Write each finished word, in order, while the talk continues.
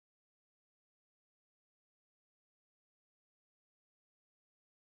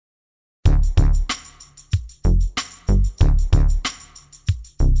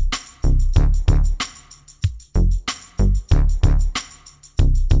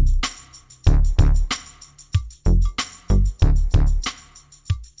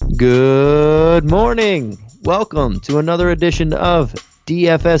Good morning. Welcome to another edition of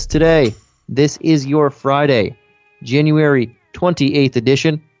DFS Today. This is your Friday, January 28th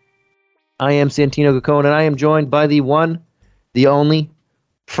edition. I am Santino Gacone, and I am joined by the one, the only,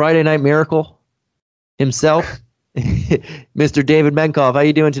 Friday Night Miracle himself, Mr. David Menkoff. How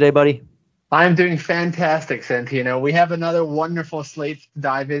you doing today, buddy? I'm doing fantastic, Santino. We have another wonderful slate to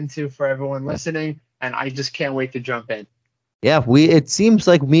dive into for everyone listening, and I just can't wait to jump in. Yeah, it seems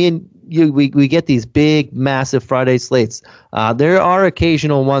like me and you, we get these big, massive Friday slates. There are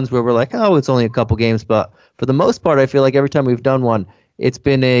occasional ones where we're like, oh, it's only a couple games, but for the most part, I feel like every time we've done one, it's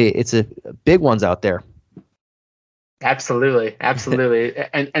a big ones out there. Absolutely.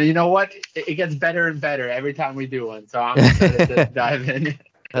 and you know what? It gets better and better every time we do one, so I'm excited to dive in.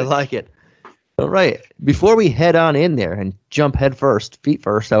 I like it. All right. Before we head on in there and jump head first, feet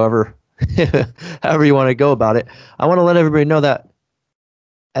first, however you want to go about it, I want to let everybody know that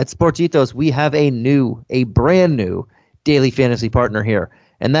at Sports Ethos, we have a brand new daily fantasy partner here,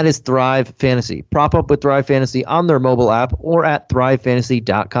 and that is Thrive Fantasy. Prop up with Thrive Fantasy on their mobile app or at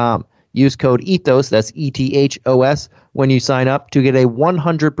thrivefantasy.com. Use code ETHOS, that's ETHOS, when you sign up to get a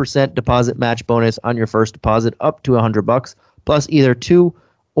 100% deposit match bonus on your first deposit up to $100, plus either 2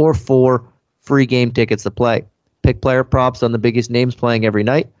 or 4 free game tickets to play. Pick player props on the biggest names playing every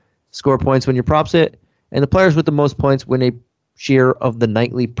night. Score points when your props hit, and the players with the most points win a share of the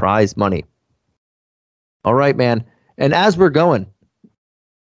nightly prize money. All right, man. And as we're going,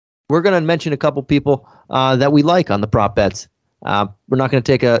 we're going to mention a couple people that we like on the prop bets. We're not going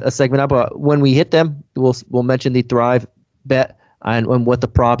to take a segment up, but when we hit them, we'll mention the Thrive bet and what the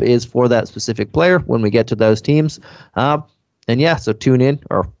prop is for that specific player when we get to those teams. And yeah, so tune in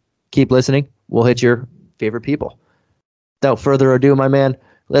or keep listening. We'll hit your favorite people. Without further ado, my man,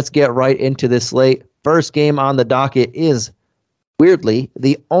 let's get right into this slate. First game on the docket is, weirdly,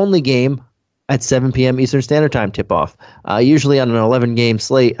 the only game at 7 p.m. Eastern Standard Time tip-off. Usually on an 11-game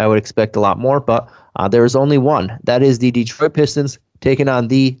slate, I would expect a lot more, but there is only one. That is the Detroit Pistons taking on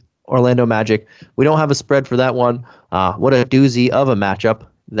the Orlando Magic. We don't have a spread for that one. What a doozy of a matchup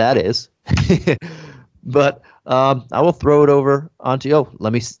that is. But I will throw it over onto.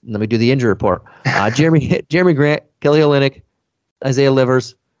 Let me do the injury report. Jeremy Grant, Kelly Olynyk, Isaiah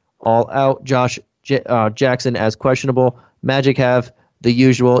Livers, all out. Josh Jackson as questionable. Magic have the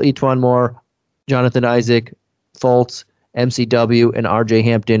usual: Etuan Moore, Jonathan Isaac, Fultz, MCW, and RJ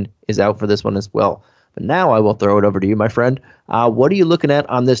Hampton is out for this one as well. But now I will throw it over to you, my friend. What are you looking at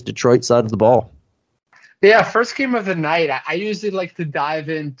on this Detroit side of the ball? Yeah, first game of the night. I usually like to dive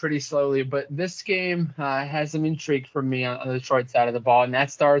in pretty slowly, but this game has some intrigue for me on the Detroit side of the ball, and that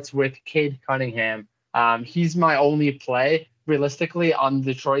starts with Cade Cunningham. He's my only play, realistically, on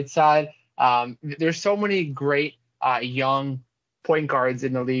the Detroit side. There's so many great young point guards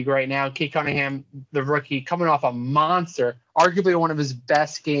in the league right now. Cade Cunningham, the rookie, coming off a monster, arguably one of his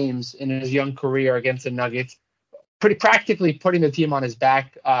best games in his young career against the Nuggets, pretty practically putting the team on his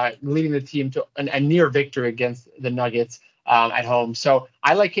back, leading the team to a near victory against the Nuggets at home. So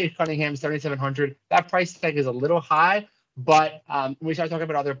I like Cade Cunningham, 7,700. That price tag is a little high, but when we start talking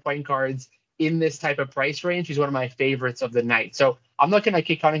about other point guards in this type of price range, he's one of my favorites of the night. So I'm looking at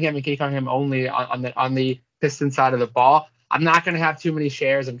Cade Cunningham and Cade Cunningham only on the Pistons side of the ball. I'm not going to have too many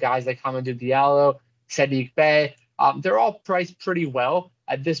shares of guys like Hamidou Diallo, Saddiq Bey. They're all priced pretty well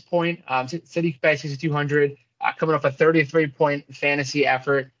at this point. Saddiq Bey, 6,200, coming off a 33-point fantasy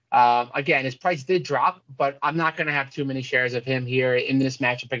effort. Again, his price did drop, but I'm not going to have too many shares of him here in this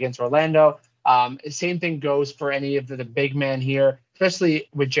matchup against Orlando. Same thing goes for any of the big men here, especially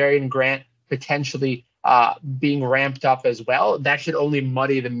with Jerry Grant potentially being ramped up as well. That should only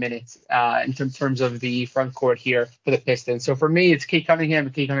muddy the minutes in terms of the front court here for the Pistons. So for me, it's Cade Cunningham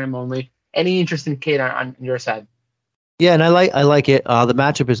and Cade Cunningham only. Any interest in Cade on your side? Yeah, and I like it. The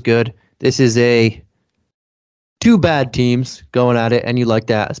matchup is good. This is two bad teams going at it, and you like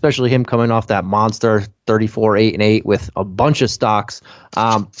that, especially him coming off that monster 34-8-8 with a bunch of stocks.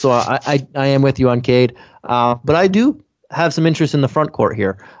 So I am with you on Cade, but I do have some interest in the front court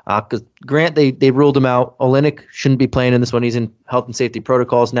here because Grant, they ruled him out. Olynyk shouldn't be playing in this one. He's in health and safety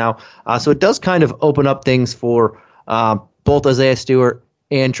protocols now. So it does kind of open up things for both Isaiah Stewart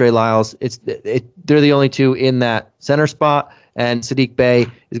and Trey Lyles. They're the only two in that center spot, and Saddiq Bey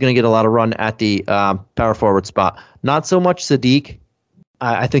is going to get a lot of run at the power forward spot. Not so much Saddiq.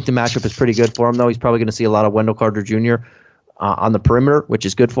 I think the matchup is pretty good for him, though. He's probably going to see a lot of Wendell Carter Jr. On the perimeter, which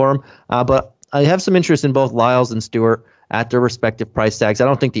is good for him. But I have some interest in both Lyles and Stewart at their respective price tags. I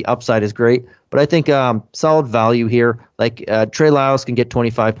don't think the upside is great, but I think solid value here. Like Trey Lyles can get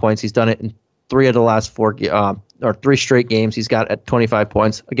 25 points. He's done it in 3 of the last 3 straight games he's got at 25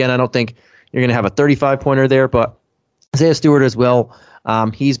 points. Again, I don't think you're going to have a 35-pointer there, but Isaiah Stewart as well.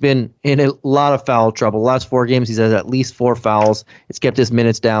 He's been in a lot of foul trouble. The last 4 games, he's had at least 4 fouls. It's kept his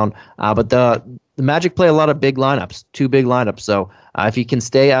minutes down. But the Magic play a lot of big lineups, 2 big lineups. So if he can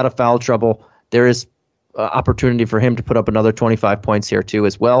stay out of foul trouble, there is opportunity for him to put up another 25 points here too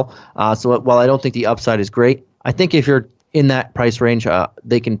as well. So while I don't think the upside is great, I think if you're in that price range,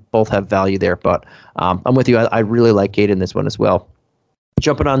 they can both have value there. But I'm with you. I really like Cade in this one as well.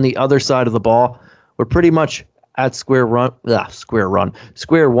 Jumping on the other side of the ball, we're pretty much at square one.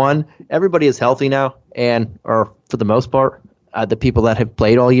 Everybody is healthy now, or for the most part, the people that have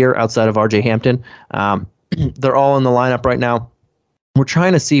played all year outside of RJ Hampton, they're all in the lineup right now. We're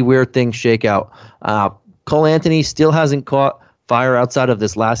trying to see where things shake out. Cole Anthony still hasn't caught fire outside of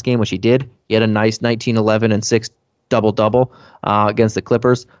this last game, which he did. He had a nice 19, 11, and 6 double-double against the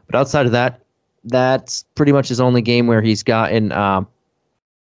Clippers. But outside of that, that's pretty much his only game where he's gotten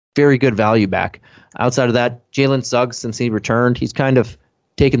very good value back. Outside of that, Jalen Suggs, since he returned, he's kind of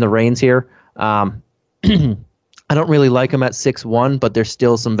taken the reins here. I don't really like him at 6'1", but there's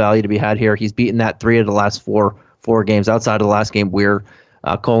still some value to be had here. He's beaten that 3 of the last four games. Outside of the last game where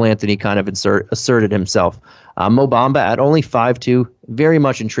Cole Anthony kind of asserted himself. Mo Bamba at only 5'2", very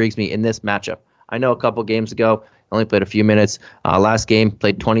much intrigues me in this matchup. I know a couple games ago, only played a few minutes. Last game,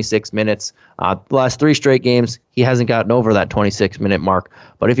 played 26 minutes. The last 3 straight games, he hasn't gotten over that 26-minute mark.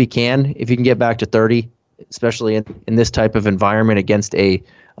 But if he can get back to 30, especially in this type of environment against a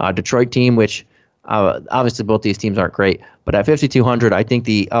Detroit team, which obviously both these teams aren't great, but at 5,200, I think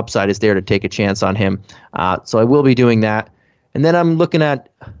the upside is there to take a chance on him. So I will be doing that. And then I'm looking at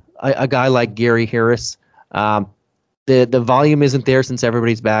a guy like Gary Harris. The volume isn't there since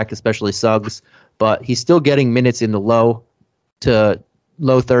everybody's back, especially Suggs, but he's still getting minutes in the low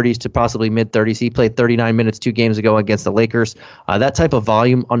 30s to possibly mid 30s. He played 39 minutes 2 games ago against the Lakers. That type of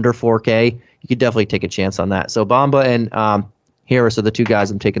volume under 4K, you could definitely take a chance on that. So Bamba and Harris are the 2 guys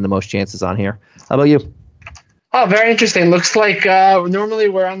I'm taking the most chances on here. How about you? Oh, very interesting. Looks like normally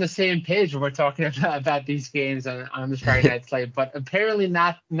we're on the same page when we're talking about these games on the Friday night slate, but apparently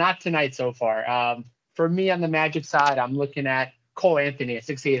not tonight so far. For me on the Magic side, I'm looking at Cole Anthony at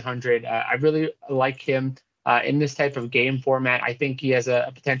 6,800. I really like him in this type of game format. I think he has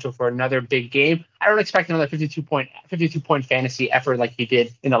a potential for another big game. I don't expect another 52-point fantasy effort like he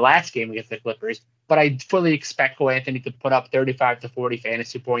did in the last game against the Clippers, but I fully expect Cole Anthony to put up 35 to 40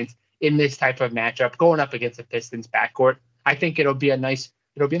 fantasy points in this type of matchup going up against the Pistons backcourt. I think it'll be a nice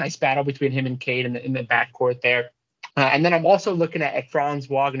battle between him and Cade in the backcourt there. And then I'm also looking at Franz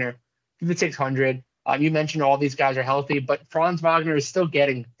Wagner, 5,600. You mentioned all these guys are healthy, but Franz Wagner is still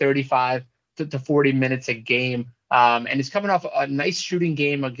getting 35 to 40 minutes a game. And he's coming off a nice shooting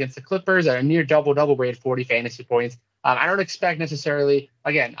game against the Clippers at a near double-double rate, 40 fantasy points. I don't expect necessarily,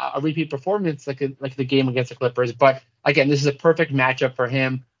 again, a repeat performance like the game against the Clippers. But, again, this is a perfect matchup for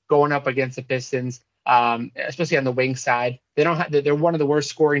him going up against the Pistons, especially on the wing side. They're one of the worst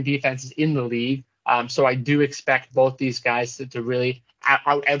scoring defenses in the league. So I do expect both these guys to really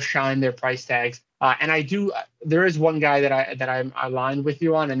outshine their price tags. And there is one guy that I'm aligned with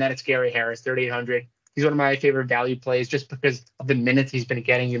you on, and that is Gary Harris, 3,800. He's one of my favorite value plays just because of the minutes he's been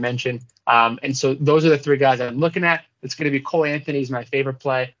getting, you mentioned. And so those are the 3 guys I'm looking at. It's going to be Cole Anthony's my favorite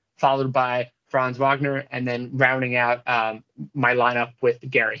play, followed by Franz Wagner, and then rounding out my lineup with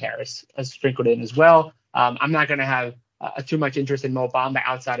Gary Harris sprinkled in as well. I'm not going to have too much interest in Mo Bamba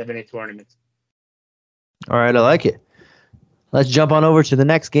outside of any tournaments. All right, I like it. Let's jump on over to the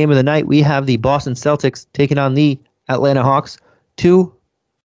next game of the night. We have the Boston Celtics taking on the Atlanta Hawks, 2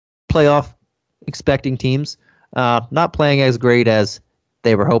 playoff expecting teams, not playing as great as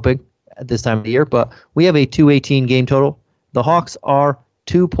they were hoping at this time of the year, but we have a 218 game total. The Hawks are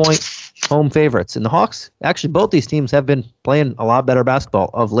 2-point home favorites, and the Hawks, actually both these teams have been playing a lot better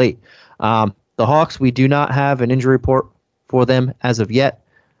basketball of late. The Hawks, we do not have an injury report for them as of yet,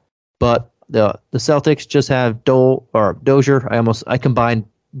 but the Celtics just have Dozier. I combined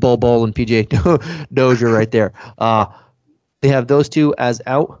Bol and PJ Dozier right there. They have those 2 as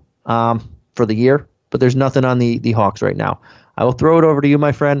out for the year, but there's nothing on the Hawks right now. I will throw it over to you,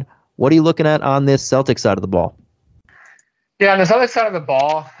 my friend. What are you looking at on this Celtics side of the ball? Yeah, on the Celtics side of the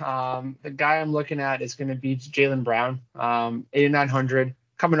ball, the guy I'm looking at is going to be Jaylen Brown, 8,900,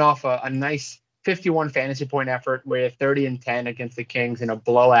 coming off a nice 51 fantasy point effort with 30 and 10 against the Kings in a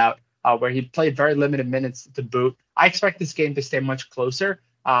blowout where he played very limited minutes to boot. I expect this game to stay much closer,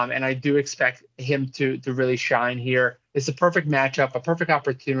 and I do expect him to really shine here. It's a perfect matchup, a perfect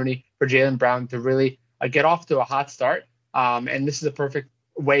opportunity for Jaylen Brown to really get off to a hot start, and this is a perfect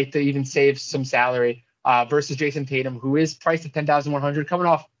way to even save some salary versus Jason Tatum, who is priced at 10,100, coming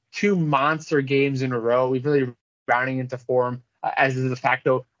off 2 monster games in a row. We've really rounding into form as the de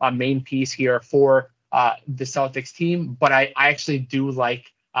facto main piece here for the Celtics team. But I actually do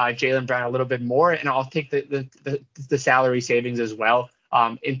like Jaylen Brown a little bit more, and I'll take the salary savings as well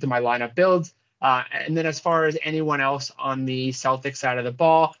into my lineup builds. And then as far as anyone else on the Celtics side of the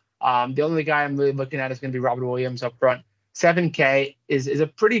ball, the only guy I'm really looking at is going to be Robert Williams up front. 7K is a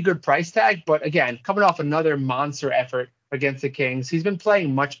pretty good price tag, but again, coming off another monster effort against the Kings, he's been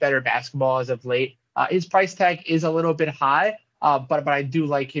playing much better basketball as of late. His price tag is a little bit high, but I do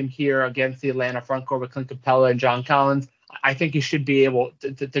like him here against the Atlanta front court with Clint Capella and John Collins. I think he should be able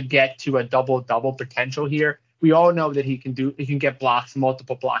to get to a double-double potential here. We all know that he can get blocks,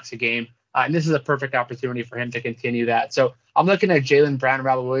 multiple blocks a game, and this is a perfect opportunity for him to continue that. So I'm looking at Jaylen Brown and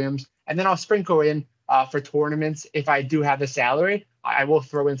Robert Williams, and then I'll sprinkle in for tournaments. If I do have the salary, I will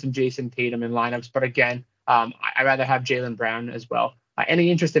throw in some Jason Tatum in lineups. But again, I'd rather have Jaylen Brown as well.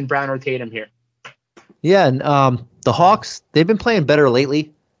 Any interest in Brown or Tatum here? Yeah, and the Hawks, they've been playing better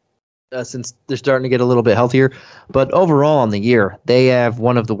lately since they're starting to get a little bit healthier. But overall on the year, they have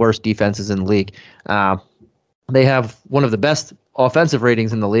one of the worst defenses in the league. They have one of the best offensive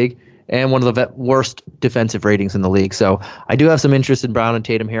ratings in the league and one of the worst defensive ratings in the league. So I do have some interest in Brown and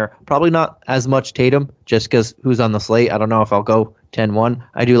Tatum here. Probably not as much Tatum, just because who's on the slate. I don't know if I'll go 10-1.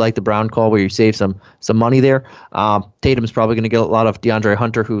 I do like the Brown call where you save some money there. Tatum's probably going to get a lot of DeAndre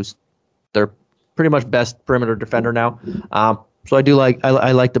Hunter, who's their pretty much best perimeter defender now. So I do like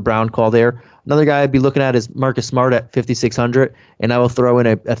the Brown call there. Another guy I'd be looking at is Marcus Smart at 5,600, and I will throw in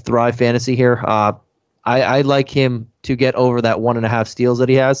a Thrive fantasy here. I'd like him to get over that 1.5 steals that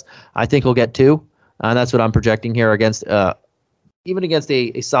he has. I think he'll get 2, and that's what I'm projecting here against even against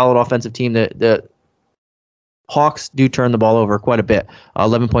a solid offensive team. The Hawks do turn the ball over quite a bit,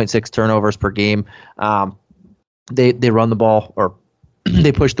 11.6 turnovers per game. They run the ball, or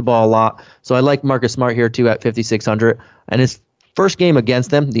they push the ball a lot. So I like Marcus Smart here too at 5,600. And his first game against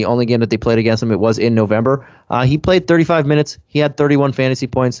them, the only game that they played against him, it was in November. He played 35 minutes. He had 31 fantasy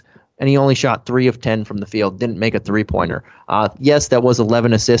points, and he only shot 3 of 10 from the field. Didn't make a three-pointer. Yes, that was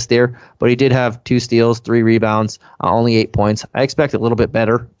 11 assists there, but he did have 2 steals, 3 rebounds, only 8 points. I expect a little bit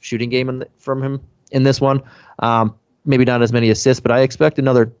better shooting game from him in this one. Maybe not as many assists, but I expect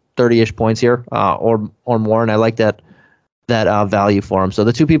another 30-ish points here or more, and I like that value for him. So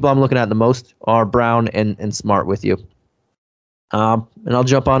the 2 people I'm looking at the most are Brown and Smart with you. And I'll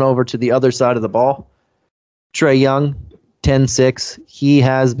jump on over to the other side of the ball. Trae Young, 10-6. He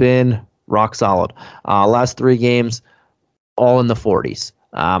has been rock solid. Last 3 games, all in the 40s.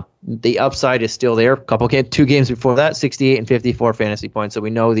 The upside is still there. 2 games before that, 68 and 54 fantasy points. So we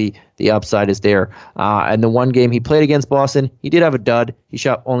know the upside is there. And the one game he played against Boston, he did have a dud. He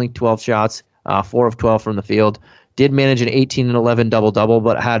shot only 12 shots, 4 of 12 from the field. Did manage an 18 and 11 double-double,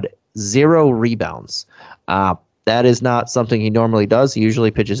 but had 0 rebounds. That is not something he normally does. He usually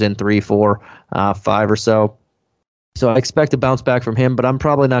pitches in 3, 4, 5 or so. So I expect a bounce back from him, but I'm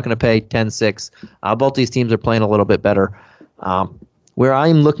probably not going to pay 10-6. Both these teams are playing a little bit better. Where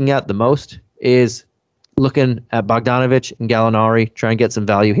I'm looking at the most is looking at Bogdanović and Gallinari, trying to get some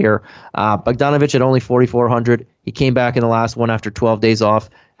value here. Bogdanović at only 4,400. He came back in the last one after 12 days off,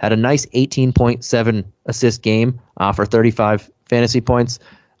 had a nice 18.7 assist game for 35 fantasy points,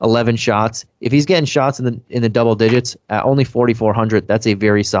 11 shots. If he's getting shots in the double digits at only 4,400, that's a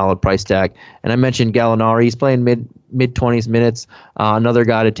very solid price tag. And I mentioned Gallinari. He's playing mid 20s minutes. Another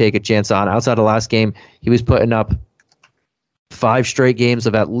guy to take a chance on. Outside of last game, he was putting up 5 straight games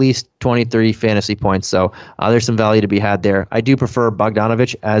of at least 23 fantasy points. So there's some value to be had there. I do prefer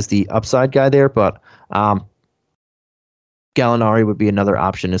Bogdanović as the upside guy there, but Gallinari would be another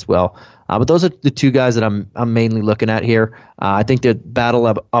option as well. But those are the 2 guys that I'm mainly looking at here. I think the battle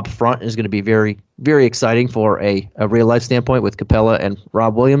up front is going to be very, very exciting for a real life standpoint with Capella and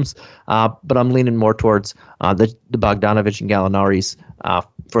Rob Williams. But I'm leaning more towards the Bogdanović and Gallinari's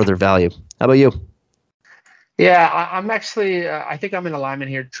further value. How about you? Yeah, I'm actually, I think I'm in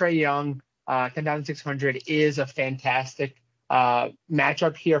alignment here. Trae Young, 10,600 is a fantastic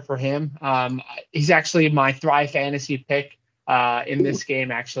matchup here for him. He's actually my Thrive fantasy pick in this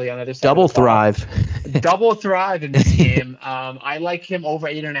game, actually, on the other side. Double Thrive. Double Thrive in this game. I like him over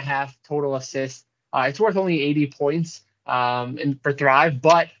 8.5 total assists. It's worth only 80 points for Thrive,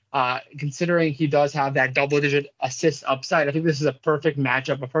 but considering he does have that double-digit assist upside, I think this is a perfect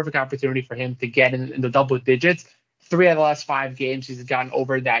matchup, a perfect opportunity for him to get in the double digits. 3 out of the last 5 games, he's gotten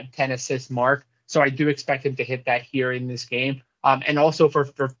over that 10 assist mark. So I do expect him to hit that here in this game. And also for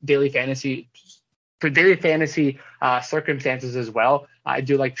daily fantasy for daily fantasy circumstances as well, I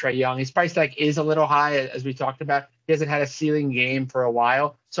do like Trae Young. His price tag is a little high, as we talked about. He hasn't had a ceiling game for a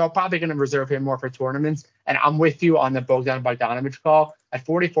while, so I'm probably going to reserve him more for tournaments. And I'm with you on the Bogdan Bogdanovic call at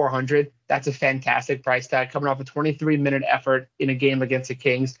 4,400. That's a fantastic price tag, coming off a 23-minute effort in a game against the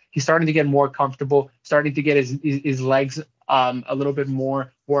Kings. He's starting to get more comfortable, starting to get his legs a little bit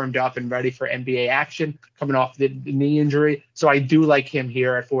more warmed up and ready for NBA action, coming off the knee injury. So I do like him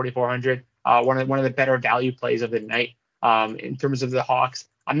here at 4,400. One of the better value plays of the night in terms of the Hawks.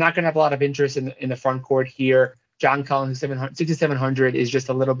 I'm not going to have a lot of interest in the front court here. John Collins, 6,700 is just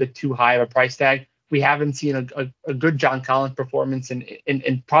a little bit too high of a price tag. We haven't seen a good John Collins performance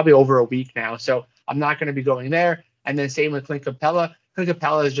in probably over a week now. So I'm not going to be going there. And then same with Clint Capella. Clint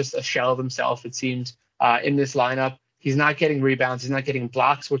Capella is just a shell of himself, it seems, in this lineup. He's not getting rebounds. He's not getting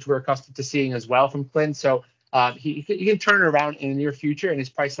blocks, which we're accustomed to seeing as well from Clint. So he can turn it around in the near future, and his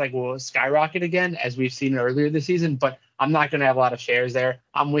price tag will skyrocket again, as we've seen earlier this season. But I'm not going to have a lot of shares there.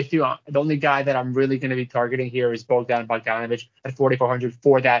 I'm with you. The only guy that I'm really going to be targeting here is Bogdan Bogdanovic at 4,400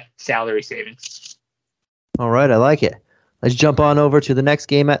 for that salary savings. All right, I like it. Let's jump on over to the next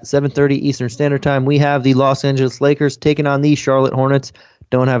game at 7:30 Eastern Standard Time. We have the Los Angeles Lakers taking on the Charlotte Hornets.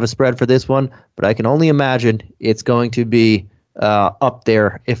 Don't have a spread for this one, but I can only imagine it's going to be up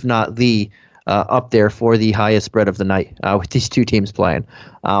there, if not up there for the highest spread of the night with these two teams playing.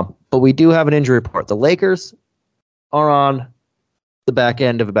 But we do have an injury report. The Lakers are on the back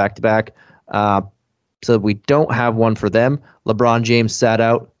end of a back-to-back, so we don't have one for them. LeBron James sat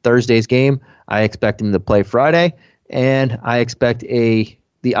out Thursday's game. I expect him to play Friday, and I expect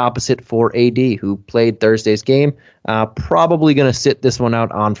the opposite for AD, who played Thursday's game. Probably going to sit this one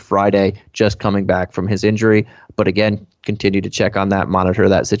out on Friday, just coming back from his injury. But again, continue to check on that, monitor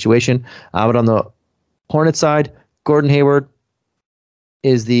that situation. But on the Hornets side, Gordon Hayward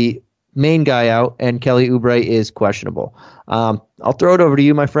is the main guy out, and Kelly Oubre is questionable. I'll throw it over to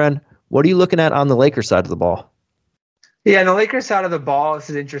you, my friend. What are you looking at on the Lakers side of the ball? Yeah, on the Lakers side of the ball,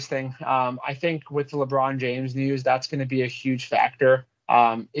 this is interesting. I think with the LeBron James news, that's going to be a huge factor.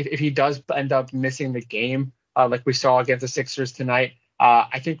 If he does end up missing the game, like we saw against the Sixers tonight,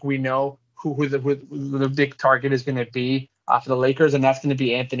 I think we know who the big target is going to be for the Lakers, and that's going to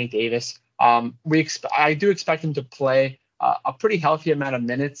be Anthony Davis. I do expect him to play a pretty healthy amount of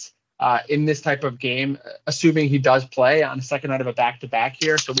minutes in this type of game, assuming he does play on the second night of a back-to-back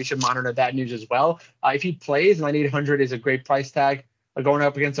here. So we should monitor that news as well. If he plays, 9,800 is a great price tag. Going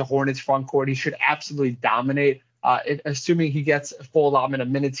up against a Hornets front court, he should absolutely dominate. Assuming he gets a full allotment of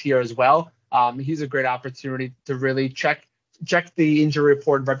minutes here as well, he's a great opportunity to really check the injury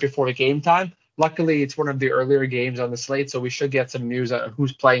report right before the game time. Luckily, it's one of the earlier games on the slate, so we should get some news on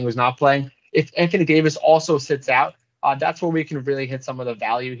who's playing, who's not playing. If Anthony Davis also sits out, that's where we can really hit some of the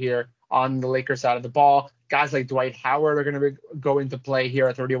value here on the Lakers side of the ball. Guys like Dwight Howard are going to go into play here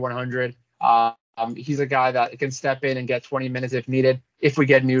at 3,100. He's a guy that can step in and get 20 minutes if needed. If we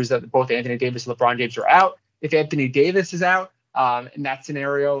get news that both Anthony Davis and LeBron James are out, if Anthony Davis is out, in that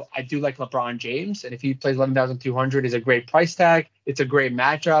scenario, I do like LeBron James. And if he plays 11,200, is a great price tag. It's a great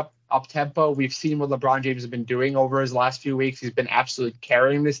matchup, up tempo. We've seen what LeBron James has been doing over his last few weeks. He's been absolutely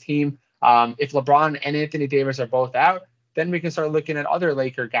carrying this team. If LeBron and Anthony Davis are both out, then we can start looking at other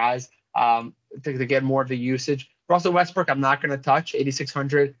Laker guys to get more of the usage. Russell Westbrook, I'm not going to touch.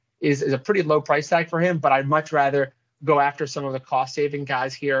 8,600 is a pretty low price tag for him, but I'd much rather go after some of the cost-saving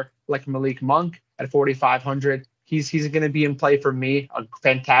guys here, like Malik Monk at 4,500. He's going to be in play for me, a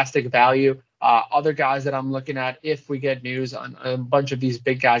fantastic value. Other guys that I'm looking at, if we get news on a bunch of these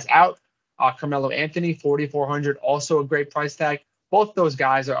big guys out, Carmelo Anthony, 4,400, also a great price tag. Both those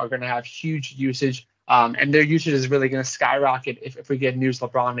guys are going to have huge usage, and their usage is really going to skyrocket if we get news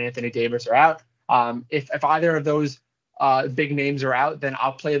LeBron and Anthony Davis are out. If either of those big names are out, then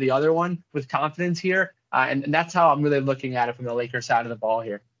I'll play the other one with confidence here, and that's how I'm really looking at it from the Lakers side of the ball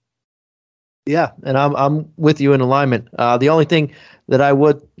here. Yeah, and I'm with you in alignment. The only thing that I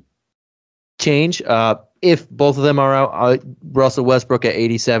would change, if both of them are out, Russell Westbrook at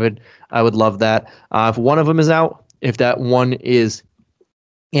 87, I would love that. If one of them is out, if that one is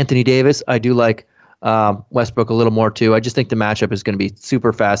Anthony Davis, I do like Westbrook a little more too. I just think the matchup is going to be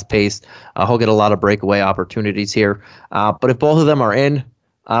super fast paced. He'll get a lot of breakaway opportunities here. But if both of them are in,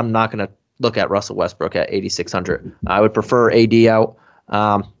 I'm not going to look at Russell Westbrook at 8,600. I would prefer AD out.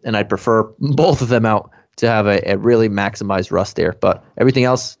 And I'd prefer both of them out to have a really maximized Russ there. But everything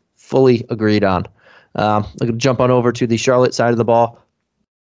else, fully agreed on. I'm going to jump on over to the Charlotte side of the ball.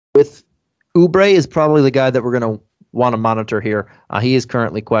 With Oubre is probably the guy that we're going to want to monitor here. He is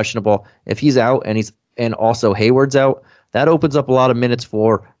currently questionable. If he's out and also Hayward's out, that opens up a lot of minutes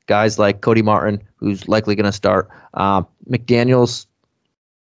for guys like Cody Martin, who's likely going to start. McDaniels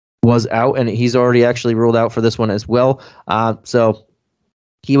was out, and he's already actually ruled out for this one as well. So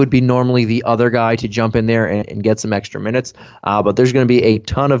he would be normally the other guy to jump in there and get some extra minutes. But there's going to be a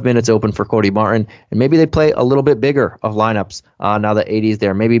ton of minutes open for Cody Martin, and maybe they play a little bit bigger of lineups now that AD is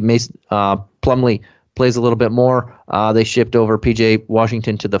there. Maybe Mason Plumlee plays a little bit more. They shipped over PJ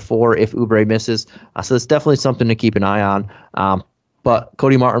Washington to the 4 if Oubre misses. So it's definitely something to keep an eye on. But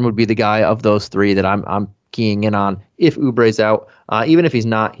Cody Martin would be the guy of those three that I'm keying in on if Oubre's out. Even if he's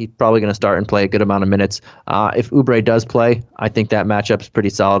not, he's probably going to start and play a good amount of minutes. If Oubre does play, I think that matchup's pretty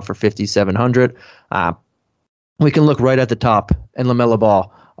solid for 5,700. We can look right at the top and LaMelo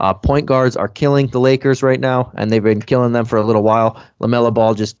Ball. Point guards are killing the Lakers right now, and they've been killing them for a little while. LaMelo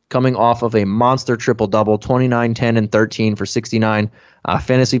Ball just coming off of a monster triple-double, 29, 10, and 13 for 69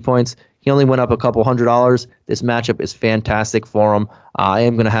 fantasy points. He only went up a couple $100. This matchup is fantastic for him. I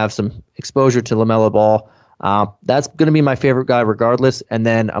am going to have some exposure to LaMelo Ball. That's going to be my favorite guy regardless, and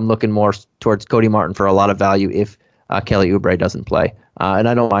then I'm looking more towards Cody Martin for a lot of value if Kelly Oubre doesn't play. And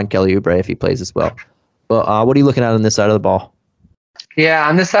I don't mind Kelly Oubre if he plays as well. But what are you looking at on this side of the ball? Yeah,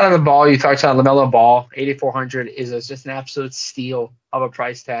 on this side of the ball, you touched on LaMelo Ball. 8,400 is just an absolute steal of a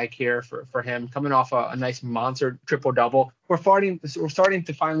price tag here for him. Coming off a nice monster triple-double. We're starting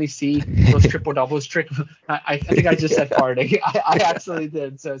to finally see those triple-doubles. I think I just said farting. I absolutely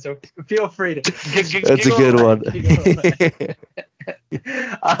did. So feel free to. That's a good one.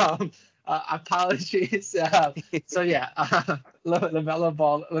 Apologies. So yeah, LaMelo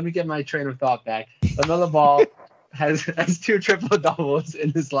Ball. Let me get my train of thought back. LaMelo Ball has 2 triple doubles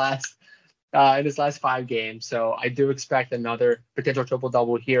in his last 5 games. So I do expect another potential triple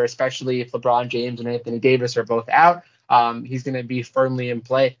double here, especially if LeBron James and Anthony Davis are both out. He's going to be firmly in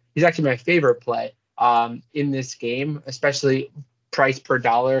play. He's actually my favorite play in this game, especially price per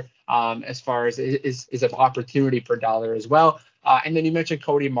dollar, as far as is an opportunity per dollar as well. And then you mentioned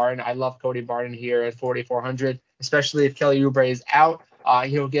Cody Martin. I love Cody Martin here at 4,400, especially if Kelly Oubre is out.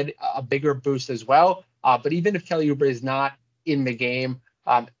 He'll get a bigger boost as well. But even if Kelly Oubre is not in the game,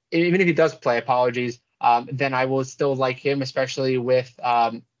 even if he does play, then I will still like him, especially with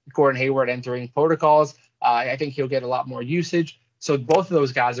Gordon Hayward entering protocols. I think he'll get a lot more usage. So both of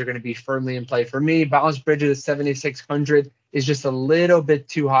those guys are going to be firmly in play for me. Miles Bridges 7,600 is just a little bit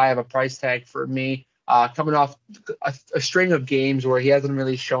too high of a price tag for me. Coming off a string of games where he hasn't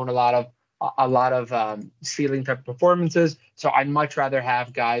really shown a lot of ceiling type performances. So I'd much rather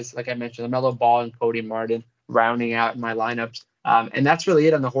have guys, like I mentioned, LaMelo Ball and Cody Martin rounding out my lineups. And that's really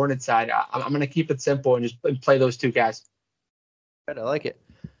it on the Hornets side. I'm going to keep it simple and just play those 2 guys. I like it.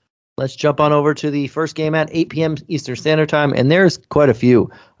 Let's jump on over to the first game at 8 p.m. Eastern Standard Time, and there's quite a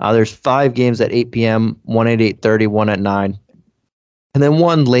few. There's 5 games at 8 p.m., 1 at 8:30, 1 at 9, and then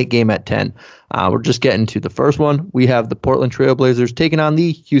 1 late game at 10. We're just getting to the first one. We have the Portland Trail Blazers taking on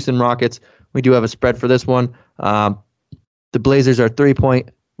the Houston Rockets. We do have a spread for this one. The Blazers are 3-point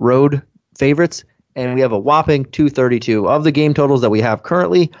road favorites, and we have a whopping 232. Of the game totals that we have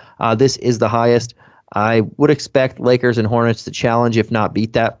currently, this is the highest. I would expect Lakers and Hornets to challenge, if not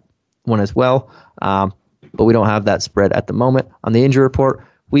beat that one as well. But we don't have that spread at the moment. On the injury report,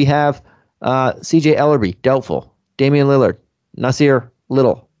 we have C.J. Ellerby, doubtful. Damian Lillard, Nasir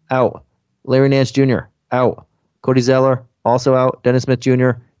Little, out. Larry Nance Jr., out. Cody Zeller, also out. Dennis Smith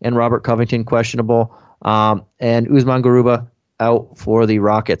Jr. and Robert Covington, questionable. And Usman Garuba, out for the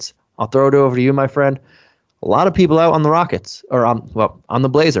Rockets. I'll throw it over to you, my friend. A lot of people out on the Rockets, or on the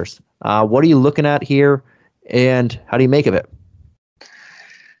Blazers. What are you looking at here, and how do you make of it?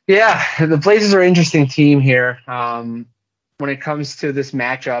 Yeah, the Blazers are an interesting team here when it comes to this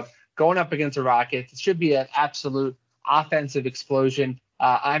matchup. Going up against the Rockets, it should be an absolute offensive explosion.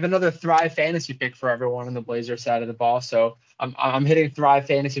 I have another Thrive Fantasy pick for everyone on the Blazers side of the ball, so I'm hitting Thrive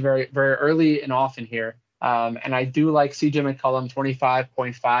Fantasy very, very early and often here. And I do like CJ McCollum,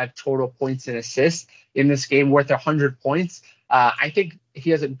 25.5 total points and assists in this game, worth 100 points. I think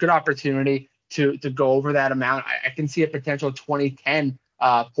he has a good opportunity to go over that amount. I can see a potential 20-10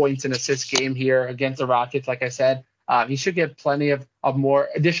 points and assists game here against the Rockets. Like I said, he should get plenty of more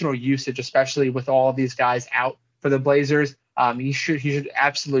additional usage, especially with all of these guys out for the Blazers. He should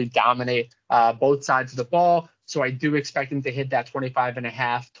absolutely dominate both sides of the ball. So I do expect him to hit that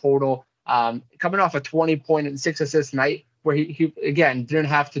 25.5 total. Coming off a 20-point and 6 assist night where he again didn't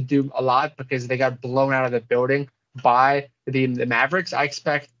have to do a lot because they got blown out of the building by the Mavericks. I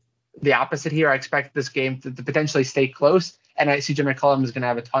expect the opposite here. I expect this game to potentially stay close, and I see CJ McCollum is going to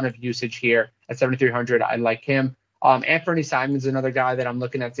have a ton of usage here at 7,300. I like him. Anthony Simons, another guy that I'm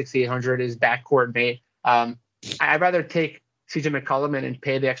looking at 6,800, is backcourt mate. I'd rather take CJ McCollum and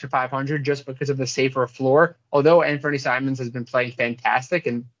pay the extra 500 just because of the safer floor. Although Anthony Simons has been playing fantastic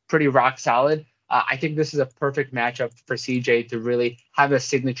and pretty rock solid, I think this is a perfect matchup for CJ to really have a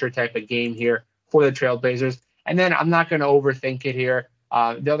signature type of game here for the Trailblazers. And then I'm not going to overthink it here.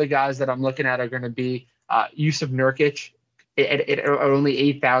 The other guys that I'm looking at are going to be Yusuf Nurkic at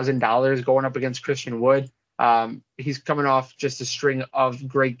only $8,000 going up against Christian Wood. He's coming off just a string of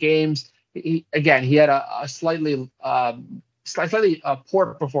great games. He had a slightly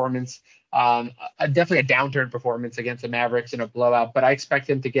poor performance, definitely a downturn performance against the Mavericks in a blowout, but I expect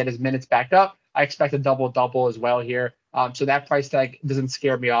him to get his minutes back up. I expect a double-double as well here. So that price tag doesn't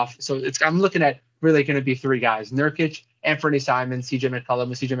scare me off. So I'm looking at really going to be three guys: Nurkic, Anthony Simons, CJ McCollum,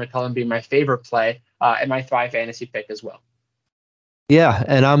 with CJ McCollum being my favorite play and my Thrive fantasy pick as well. Yeah,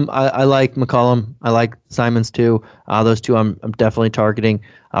 and I like McCollum. I like Simons too. Those two I'm definitely targeting.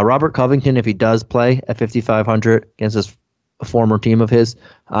 Robert Covington, if he does play at 5,500 against this former team of his,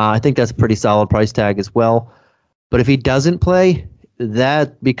 I think that's a pretty solid price tag as well. But if he doesn't play,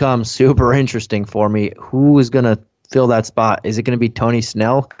 that becomes super interesting for me. Who is going to fill that spot? Is it going to be Tony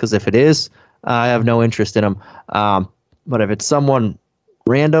Snell? Because if it is, I have no interest in him. But if it's someone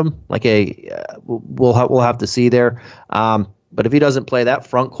random, like we'll have to see there. But if he doesn't play, that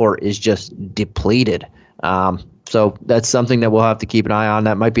front court is just depleted. So that's something that we'll have to keep an eye on.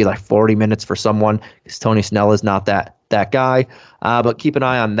 That might be like 40 minutes for someone because Tony Snell is not that guy. But keep an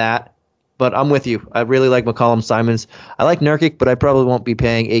eye on that. But I'm with you. I really like McCollum, Simons. I like Nurkic, but I probably won't be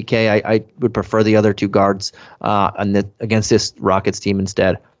paying $8K. I would prefer the other two guards against this Rockets team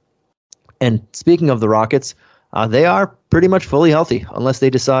instead. And speaking of the Rockets, they are pretty much fully healthy unless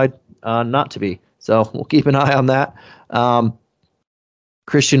they decide not to be. So we'll keep an eye on that.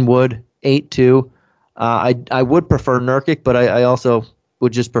 Christian Wood, 8-2. I would prefer Nurkic, but I also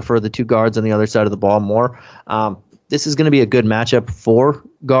would just prefer the two guards on the other side of the ball more. This is going to be a good matchup for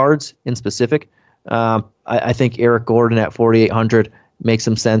guards in specific. I think Eric Gordon at 4,800 makes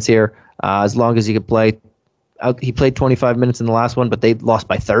some sense here, as long as he could play. He played 25 minutes in the last one, but they lost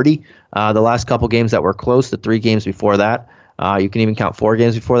by 30. The last couple games that were close, the 3 games before that. You can even count 4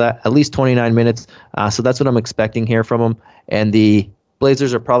 games before that, at least 29 minutes. So that's what I'm expecting here from him. And the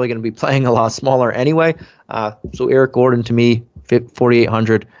Blazers are probably going to be playing a lot smaller anyway. So Eric Gordon, to me,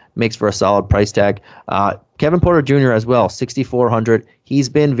 4,800 makes for a solid price tag. Kevin Porter Jr. as well, 6,400. He's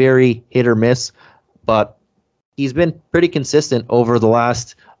been very hit or miss, but he's been pretty consistent over the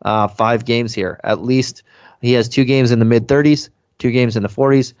last 5 games here. At least he has 2 games in the mid-30s, 2 games in the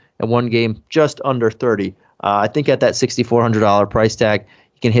 40s, and 1 game just under 30. I think at that $6,400 price tag,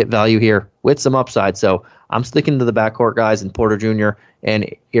 you can hit value here with some upside. So I'm sticking to the backcourt guys and Porter Jr. and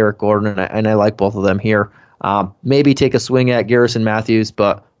Eric Gordon, and I like both of them here. Maybe take a swing at Garrison Matthews,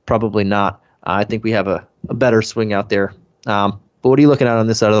 but probably not. I think we have a better swing out there. But what are you looking at on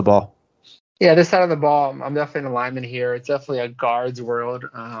this side of the ball? Yeah, this side of the ball, I'm definitely in alignment here. It's definitely a guards world,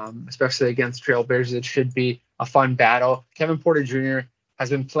 especially against Trailblazers. It should be a fun battle. Kevin Porter Jr.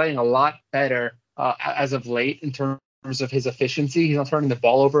 has been playing a lot better as of late in terms of his efficiency. He's not turning the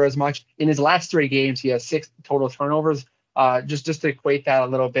ball over as much. In his last 3 games, he has 6 total turnovers. Just to equate that a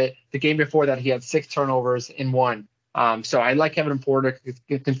little bit, the game before that, he had 6 turnovers in 1. So I like Kevin Porter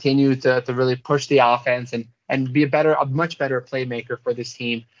to continue to really push the offense and be a much better playmaker for this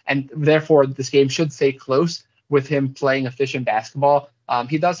team. And therefore, this game should stay close with him playing efficient basketball.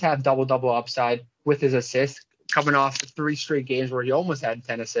 He does have double-double upside with his assists, coming off 3 straight games where he almost had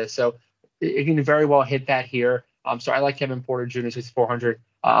 10 assists. So it can very well hit that here. So I like Kevin Porter Jr. 6,400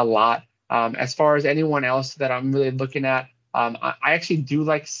 a lot. As far as anyone else that I'm really looking at, I actually do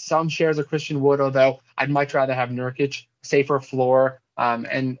like some shares of Christian Wood, although I'd much rather have Nurkic, safer floor,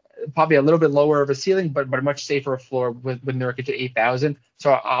 and probably a little bit lower of a ceiling, but a much safer floor with Nurkic at 8,000.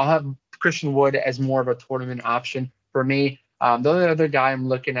 So I'll have Christian Wood as more of a tournament option for me. The only other guy I'm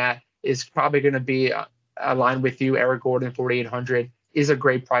looking at is probably going to be aligned with you. Eric Gordon, 4,800 is a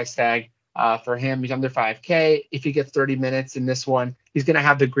great price tag for him. He's under 5K. If he gets 30 minutes in this one, he's going to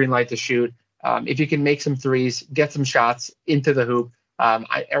have the green light to shoot. If you can make some threes, get some shots into the hoop,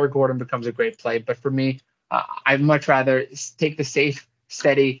 Eric Gordon becomes a great play. But for me, I'd much rather take the safe,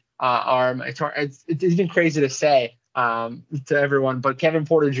 steady arm. It's even crazy to say to everyone, but Kevin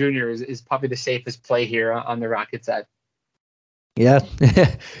Porter Jr. is probably the safest play here on the Rockets side. Yeah,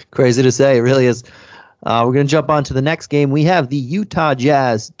 crazy to say. It really is. We're going to jump on to the next game. We have the Utah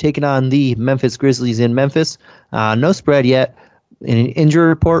Jazz taking on the Memphis Grizzlies in Memphis. No spread yet. In an injury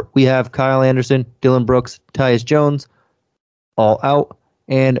report, we have Kyle Anderson, Dylan Brooks, Tyus Jones, all out.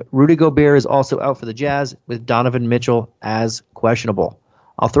 And Rudy Gobert is also out for the Jazz with Donovan Mitchell as questionable.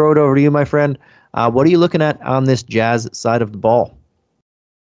 I'll throw it over to you, my friend. What are you looking at on this Jazz side of the ball?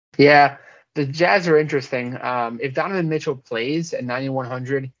 Yeah, the Jazz are interesting. If Donovan Mitchell plays at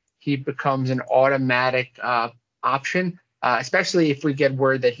 9,100, he becomes an automatic option, especially if we get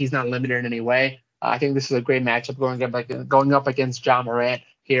word that he's not limited in any way. I think this is a great matchup going up against Ja Morant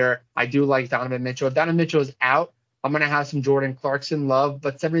here. I do like Donovan Mitchell. If Donovan Mitchell is out, I'm going to have some Jordan Clarkson love,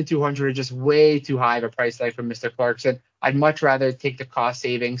 but 7,200 is just way too high of a price tag for Mr. Clarkson. I'd much rather take the cost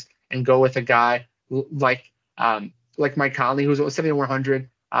savings and go with a guy like Mike Conley, who's 7,100.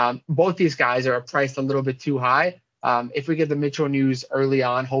 Both these guys are priced a little bit too high. If we get the Mitchell news early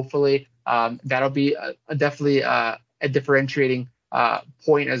on, hopefully that'll be definitely a differentiating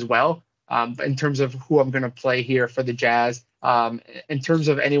point as well. But in terms of who I'm going to play here for the Jazz, in terms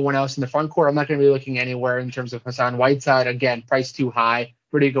of anyone else in the front court, I'm not going to be looking anywhere in terms of Hassan Whiteside. Again, price too high.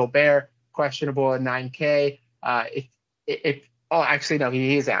 Rudy Gobert, questionable at 9K. Actually, no,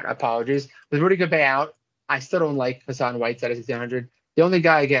 he is out. Apologies. With Rudy Gobert out, I still don't like Hassan Whiteside at 1,600. The only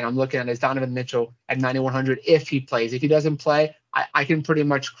guy, again, I'm looking at is Donovan Mitchell at 9,100 if he plays. If he doesn't play, I can pretty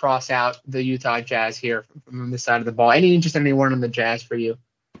much cross out the Utah Jazz here from this side of the ball. Any interest in anyone on the Jazz for you?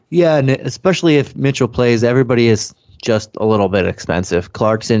 Yeah, and especially if Mitchell plays, everybody is just a little bit expensive.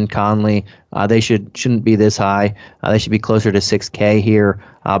 Clarkson, Conley, they shouldn't be this high. They should be closer to 6K here.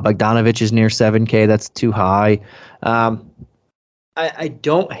 Bogdanovich is near 7K. That's too high. I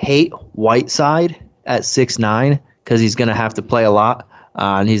don't hate Whiteside at 6'9" because he's going to have to play a lot,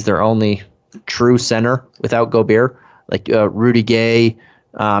 and he's their only true center without Gobert. Like Rudy Gay,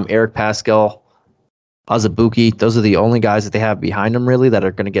 Eric Pascal, Azubuike, those are the only guys that they have behind them really that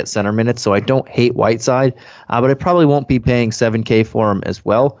are going to get center minutes. So I don't hate Whiteside, but I probably won't be paying 7K for him as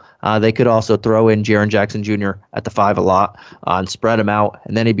well. They could also throw in Jaren Jackson Jr. at the 5 a lot and spread him out,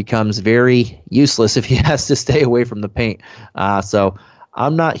 and then he becomes very useless if he has to stay away from the paint. So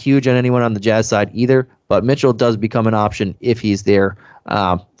I'm not huge on anyone on the Jazz side either, but Mitchell does become an option if he's there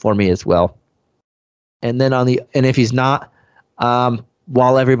for me as well. And then if he's not,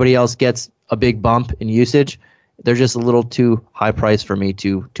 while everybody else gets a big bump in usage, they're just a little too high price for me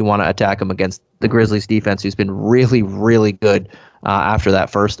to want to attack him against the Grizzlies defense, who's been really, really good after that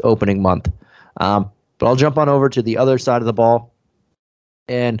first opening month. But I'll jump on over to the other side of the ball.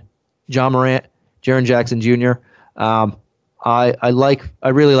 And Ja Morant, Jaren Jackson Jr. I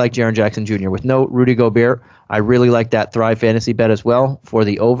really like Jaren Jackson Jr. With no Rudy Gobert. I really like that Thrive Fantasy bet as well for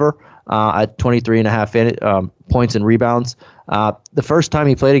the over at 23.5 points and rebounds. The first time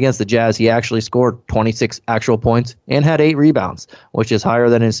he played against the Jazz, he actually scored 26 actual points and had 8 rebounds, which is higher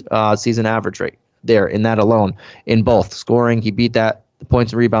than his season average rate there in that alone. In both scoring, he beat that the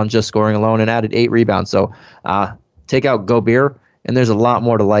points and rebounds just scoring alone and added 8 rebounds. So take out Gobert, and there's a lot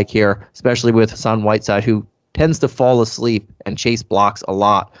more to like here, especially with Hassan Whiteside, who tends to fall asleep and chase blocks a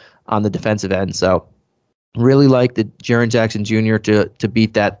lot on the defensive end. So really like the Jaren Jackson Jr. to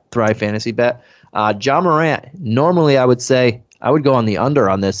beat that Thrive Fantasy bet. Ja Morant, normally I would say I would go on the under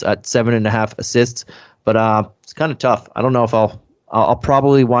on this at 7.5 assists, but it's kind of tough. I don't know if I'll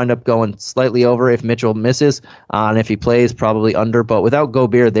probably wind up going slightly over if Mitchell misses, and if he plays, probably under. But without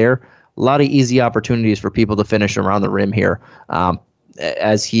Gobert there, a lot of easy opportunities for people to finish around the rim here,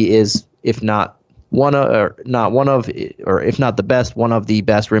 as he is, if not if not the best, one of the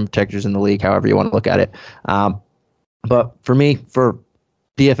best rim protectors in the league, however you want to look at it. But for me, for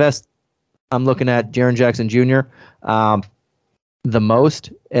DFS, I'm looking at Jaren Jackson Jr. The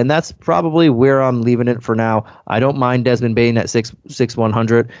most, and that's probably where I'm leaving it for now. I don't mind Desmond Bane at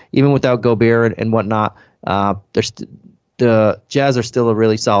 6,100, even without Gobert and whatnot. The Jazz are still a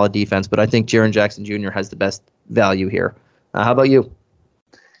really solid defense, but I think Jaren Jackson Jr. has the best value here. How about you?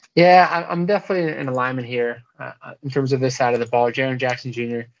 Yeah, I'm definitely in alignment here in terms of this side of the ball. Jaren Jackson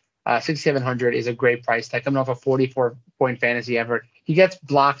Jr., 6,700 is a great price tag. Coming off a 44-point fantasy effort, he gets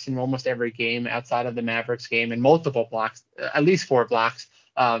blocks in almost every game outside of the Mavericks game, and multiple blocks, at least 4 blocks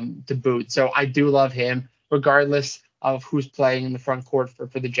to boot. So I do love him, regardless of who's playing in the front court for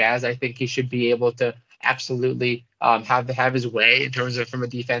the Jazz. I think he should be able to absolutely have his way in terms of from a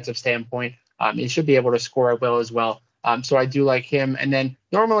defensive standpoint. He should be able to score at will as well. So I do like him. And then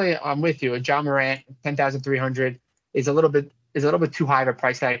normally I'm with you. Ja Morant, 10,300 is a little bit too high of a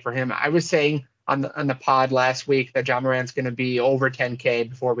price tag for him. I was saying on the pod last week that Ja Morant's going to be over 10K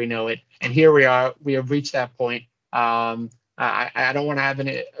before we know it, and here we are. We have reached that point. I don't want to have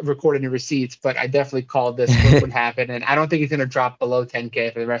record any receipts, but I definitely called this what would happen, and I don't think he's going to drop below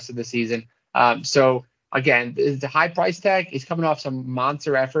 10K for the rest of the season. So again, the high price tag is coming off some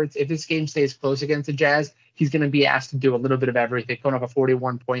monster efforts. If this game stays close against the Jazz, he's going to be asked to do a little bit of everything, coming off a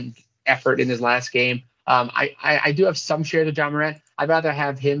 41-point effort in his last game. I do have some shares of Ja Morant. I'd rather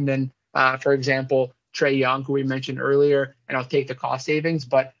have him than for example, Trae Young, who we mentioned earlier, and I'll take the cost savings,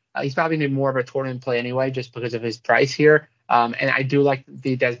 but he's probably going to be more of a tournament play anyway, just because of his price here. And I do like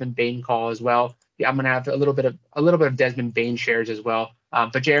the Desmond Bane call as well. Yeah, I'm going to have a little bit of Desmond Bane shares as well.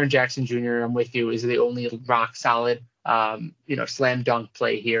 But Jaren Jackson Jr., I'm with you, is the only rock solid, slam dunk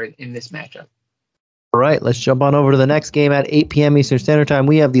play here in this matchup. All right, let's jump on over to the next game at 8 p.m. Eastern Standard Time.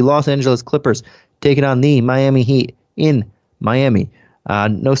 We have the Los Angeles Clippers taking on the Miami Heat in Miami.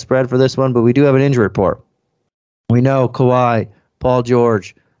 No spread for this one, but we do have an injury report. We know Kawhi, Paul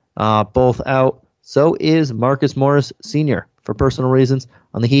George, both out. So is Marcus Morris Sr. for personal reasons.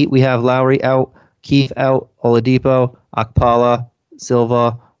 On the Heat, we have Lowry out, Keith out, Oladipo, Okpala,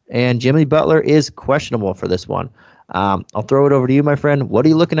 Silva, and Jimmy Butler is questionable for this one. I'll throw it over to you, my friend. What are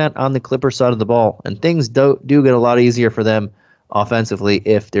you looking at on the Clippers side of the ball? And things do get a lot easier for them offensively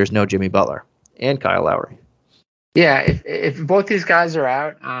if there's no Jimmy Butler and Kyle Lowry. Yeah, if both these guys are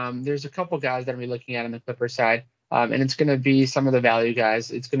out, there's a couple guys that I'm looking at on the Clippers side, and it's going to be some of the value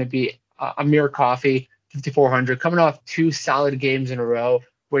guys. It's going to be Amir Coffey, 5,400, coming off 2 solid games in a row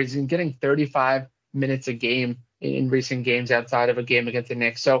where he's been getting 35 minutes a game in recent games outside of a game against the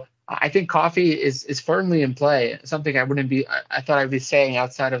Knicks. So I think Coffey is firmly in play, something I thought I'd be saying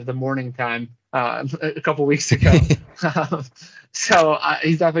outside of the morning time a couple weeks ago. So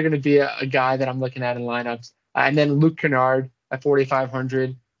he's definitely going to be a guy that I'm looking at in lineups. And then Luke Kennard at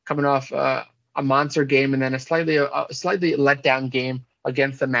 4,500, coming off a monster game and then a slightly let down game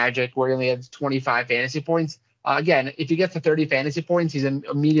against the Magic where he only had 25 fantasy points. Again, if he gets to 30 fantasy points, he's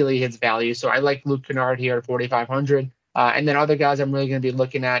immediately hits value. So I like Luke Kennard here at 4,500. And then other guys I'm really going to be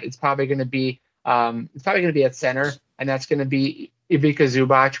looking at, it's probably going to be at center, and that's going to be Ivica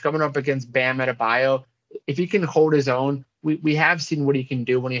Zubac coming up against Bam Adebayo. If he can hold his own, we have seen what he can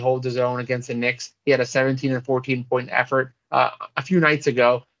do when he holds his own against the Knicks. He had a 17 and 14 point effort a few nights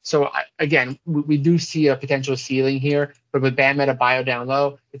ago. So again, we do see a potential ceiling here, but with Bam Adebayo down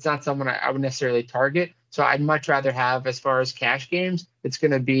low, it's not someone I would necessarily target. So I'd much rather have, as far as cash games, it's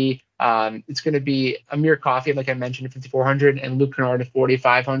going to be Amir Coffey, like I mentioned, at 5,400, and Luke Kennard at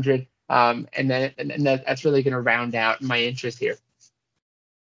 4,500, and that's really going to round out my interest here.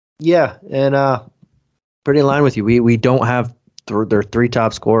 Yeah, and pretty in line with you. We don't have their 3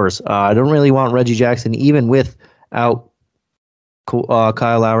 top scorers. I don't really want Reggie Jackson, even without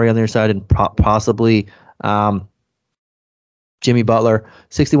Kyle Lowry on their side and possibly Jimmy Butler.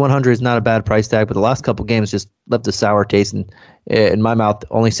 6,100 is not a bad price tag, but the last couple games just left a sour taste in my mouth.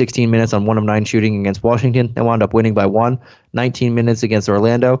 Only 16 minutes on 1 of 9 shooting against Washington. They wound up winning by 1. 19 minutes against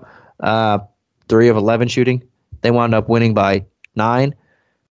Orlando. 3 of 11 shooting. They wound up winning by 9.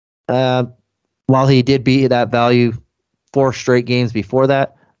 While he did beat that value 4 straight games before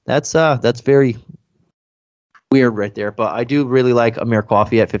that, that's very weird right there. But I do really like Amir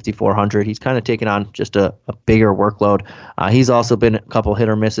Coffey at 5,400. He's kind of taken on just a bigger workload. He's also been a couple hit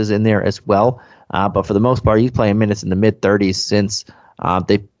or misses in there as well. But for the most part, he's playing minutes in the mid-30s since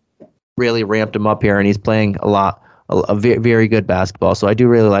they really ramped him up here, and he's playing a very good basketball. So I do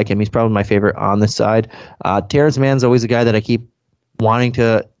really like him. He's probably my favorite on this side. Terrence Mann's always a guy that I keep wanting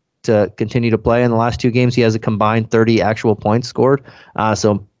to continue to play. In the last 2 games, he has a combined 30 actual points scored.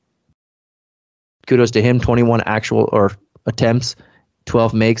 So kudos to him. 21 actual or attempts,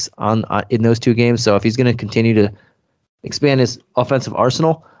 12 makes on in those 2 games. So if he's going to continue to expand his offensive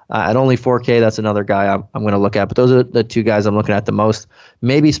arsenal at only 4K, that's another guy I'm going to look at. But those are the 2 guys I'm looking at the most.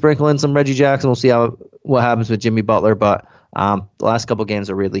 Maybe sprinkle in some Reggie Jackson. We'll see what happens with Jimmy Butler. But the last couple games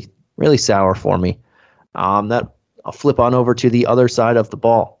are really, really sour for me. That I'll flip on over to the other side of the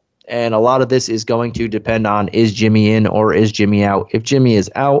ball. And a lot of this is going to depend on, is Jimmy in or is Jimmy out? If Jimmy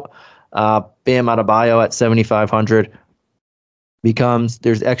is out, Bam Adebayo at 7,500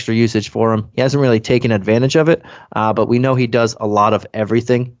 there's extra usage for him. He hasn't really taken advantage of it, but we know he does a lot of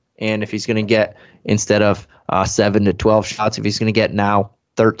everything. And if he's going to get, instead of 7 to 12 shots, if he's going to get now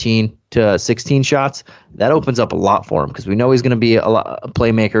 13 to 16 shots, that opens up a lot for him because we know he's going to be a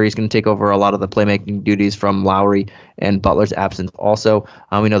playmaker. He's going to take over a lot of the playmaking duties from Lowry and Butler's absence. Also,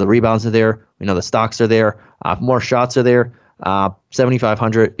 we know the rebounds are there. We know the stocks are there. More shots are there.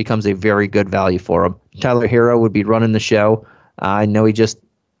 7,500 becomes a very good value for him. Tyler Hero would be running the show. I know he just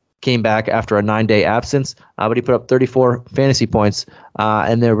came back after a 9-day absence, but he put up 34 fantasy points,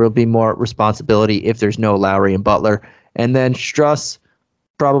 and there will be more responsibility if there's no Lowry and Butler. And then Struss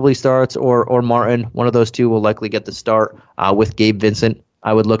probably starts, or Martin. One of those 2 will likely get the start with Gabe Vincent.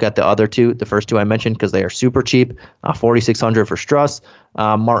 I would look at the other 2, the first 2 I mentioned, because they are super cheap. 4,600 for Struss.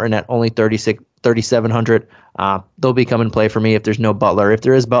 Martin at only 3,700. They'll be come and play for me if there's no Butler. If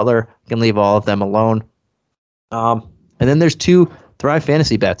there is Butler, I can leave all of them alone. And then there's 2 Thrive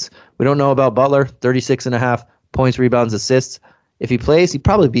fantasy bets. We don't know about Butler, 36.5 points, rebounds, assists. If he plays, he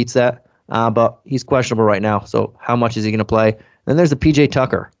probably beats that, but he's questionable right now. So how much is he going to play? Then there's the PJ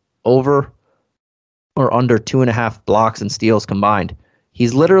Tucker, over or under 2.5 blocks and steals combined.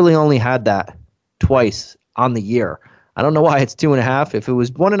 He's literally only had that twice on the year. I don't know why it's 2.5. If it was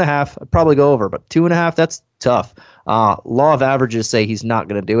 1.5, I'd probably go over, but 2.5, that's tough. Law of averages say he's not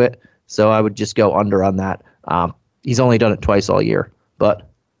going to do it, so I would just go under on that. He's only done it twice all year. But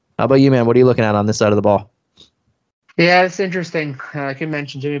how about you, man? What are you looking at on this side of the ball? Yeah, it's interesting. Like you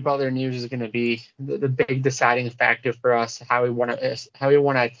mentioned, Jimmy Butler news is going to be the big deciding factor for us, how we want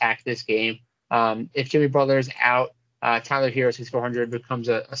to attack this game. If Jimmy Butler's out, Tyler Hero 6,400 becomes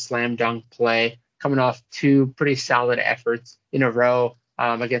a slam dunk play, coming off 2 pretty solid efforts in a row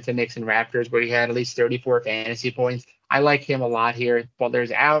against the Knicks and Raptors, where he had at least 34 fantasy points. I like him a lot here. If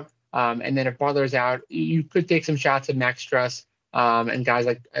Butler's out, and then if Butler's out, you could take some shots at Max Struss and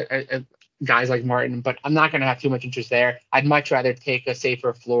guys like Martin, but I'm not going to have too much interest there. I'd much rather take a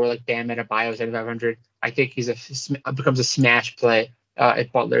safer floor like Bam Adebayo 7,500. I think becomes a smash play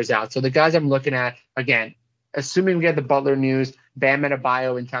if Butler's out. So the guys I'm looking at, again, assuming we get the Butler news, Bam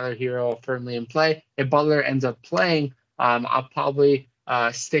Adebayo and Tyler Hero firmly in play. If Butler ends up playing, I'll probably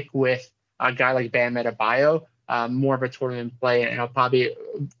stick with a guy like Bam Adebayo, more of a tournament play, and I'll probably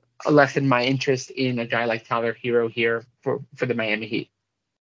lessen my interest in a guy like Tyler Hero here for the Miami Heat.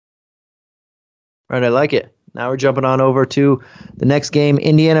 Right, I like it. Now we're jumping on over to the next game.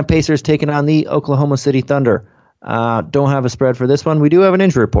 Indiana Pacers taking on the Oklahoma City Thunder. Don't have a spread for this one. We do have an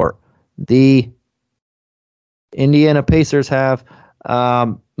injury report. The Indiana Pacers have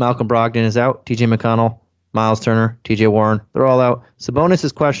Malcolm Brogdon is out, TJ McConnell, Miles Turner, TJ Warren. They're all out. Sabonis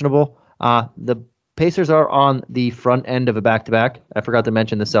is questionable. The Pacers are on the front end of a back-to-back. I forgot to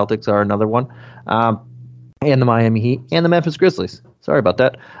mention the Celtics are another one. And the Miami Heat, and the Memphis Grizzlies. Sorry about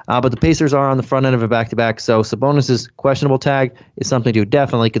that. But the Pacers are on the front end of a back-to-back, so Sabonis' questionable tag is something to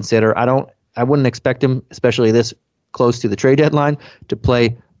definitely consider. I wouldn't expect him, especially this close to the trade deadline, to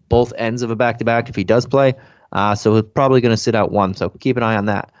play both ends of a back-to-back if he does play. So he's probably going to sit out one, so keep an eye on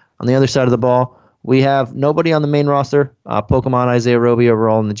that. On the other side of the ball, we have nobody on the main roster. Pokemon Isaiah Roby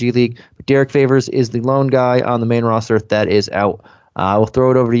overall in the G League. But Derek Favors is the lone guy on the main roster that is out. I will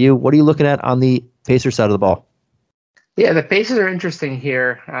throw it over to you. What are you looking at on the Pacers side of the ball? Yeah, the Pacers are interesting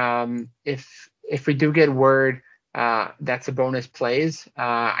here. If we do get word that Sabonis plays,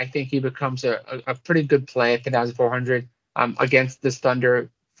 I think he becomes a pretty good play at 10,400 against this Thunder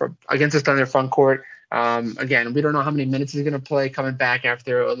front court. Again, we don't know how many minutes he's going to play coming back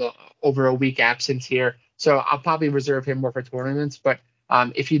after over a week absence here. So I'll probably reserve him more for tournaments. But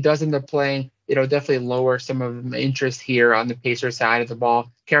if he does end up playing, it'll definitely lower some of the interest here on the Pacers side of the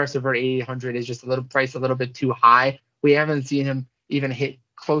ball. Caris LeVert 8,800 is just a little bit too high. We haven't seen him even hit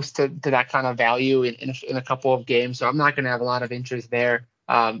close to that kind of value in a couple of games. So I'm not going to have a lot of interest there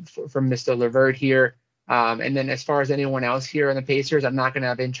from Mr. LeVert here. And then as far as anyone else here on the Pacers, I'm not going to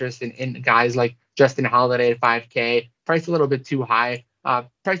have interest in guys like Justin Holiday at 5K. Priced a little bit too high.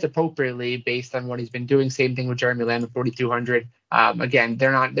 Priced appropriately based on what he's been doing. Same thing with Jeremy Lamb at 4,200. Again,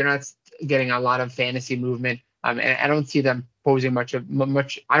 they're not getting a lot of fantasy movement. And I don't see them posing much.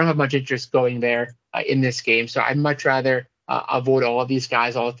 I don't have much interest going there in this game. So I'd much rather avoid all of these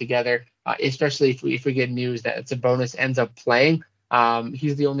guys altogether, especially if we get news that Sabonis ends up playing.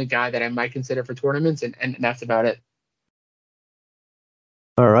 He's the only guy that I might consider for tournaments, and that's about it.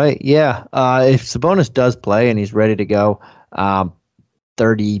 All right. Yeah. If Sabonis does play and he's ready to go,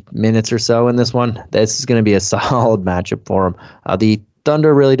 30 minutes or so in this one, this is going to be a solid matchup for him. The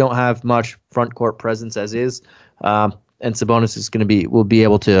Thunder really don't have much front court presence as is, and Sabonis will be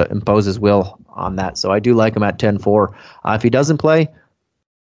able to impose his will on that. So I do like him at 10-4. If he doesn't play,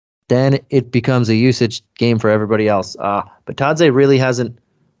 then it becomes a usage game for everybody else. But Tadze really hasn't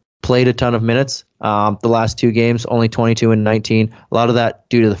played a ton of minutes. The last 2 games, only 22 and 19. A lot of that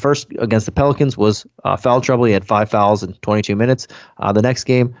due to the first against the Pelicans was foul trouble. He had 5 fouls in 22 minutes. The next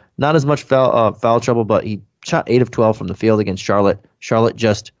game, not as much foul trouble, but he shot 8 of 12 from the field against Charlotte. Charlotte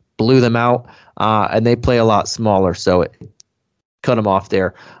just blew them out, and they play a lot smaller, so it cut them off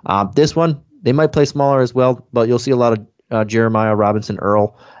there. This one, they might play smaller as well, but you'll see a lot of Jeremiah Robinson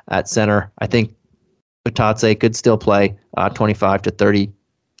Earl at center. I think Batadze could still play 25 to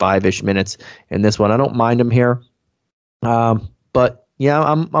 35-ish minutes in this one. I don't mind him here. But yeah,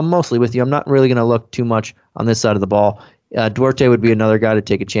 I'm mostly with you. I'm not really going to look too much on this side of the ball. Duarte would be another guy to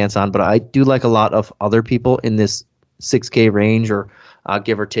take a chance on, but I do like a lot of other people in this 6K range or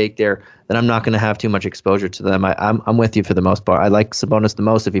give or take there that I'm not going to have too much exposure to them. I'm with you for the most part. I like Sabonis the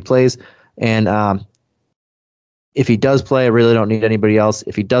most if he plays, and if he does play, I really don't need anybody else.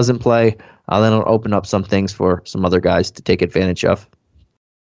 If he doesn't play, then I'll open up some things for some other guys to take advantage of.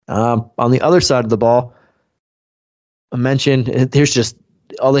 On the other side of the ball, I mentioned there's just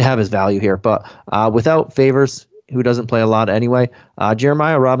all they have is value here. But without Favors, who doesn't play a lot anyway,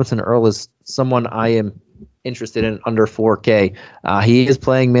 Jeremiah Robinson Earl is someone I am interested in under 4K. He is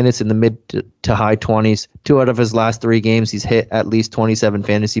playing minutes in the mid to high 20s. 2 out of his last 3 games, he's hit at least 27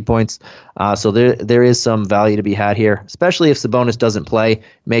 fantasy points. So there is some value to be had here, especially if Sabonis doesn't play.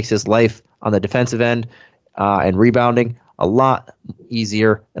 Makes his life on the defensive end and rebounding a lot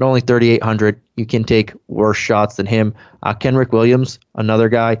easier. At only 3,800, you can take worse shots than him. Kenrick Williams, another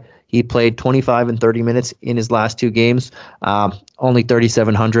guy. He played 25 and 30 minutes in his last 2 games, only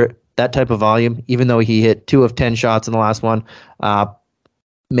 3,700. That type of volume, even though he hit 2 of 10 shots in the last one,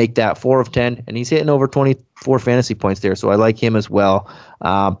 make that 4 of 10, and he's hitting over 24 fantasy points there. So I like him as well.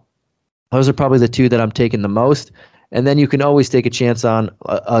 Those are probably the 2 that I'm taking the most. And then you can always take a chance on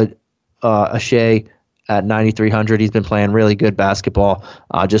a Shea at 9,300. He's been playing really good basketball,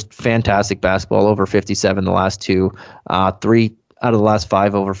 just fantastic basketball, over 57 the last 2, 3 out of the last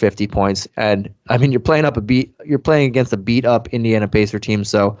 5 over 50 points. And I mean, you're playing against a beat up Indiana Pacer team,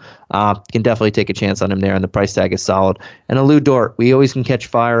 so you can definitely take a chance on him there, and the price tag is solid. And Lou Dort, we always can catch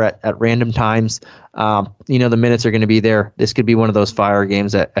fire at random times. The minutes are going to be there. This could be one of those fire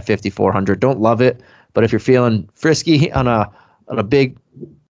games at 5,400. Don't love it, but if you're feeling frisky on a big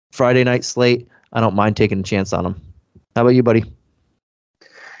Friday night slate, I don't mind taking a chance on him. How about you, buddy?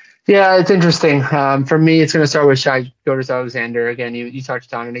 Yeah, it's interesting. For me, it's going to start with Shai Gilgeous-Alexander. Again, you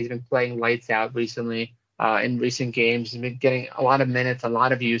touched on it. He's been playing lights out recently in recent games. He's been getting a lot of minutes, a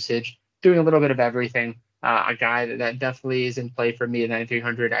lot of usage, doing a little bit of everything. A guy that definitely is in play for me at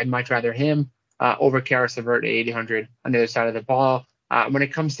 9,300. I'd much rather him over Caris LeVert at 8,000 on the other side of the ball. When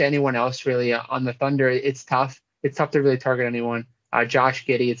it comes to anyone else, really, on the Thunder, it's tough. It's tough to really target anyone. Josh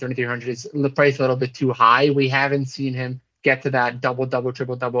Giddey at 3,300 is the price a little bit too high. We haven't seen him get to that double-double,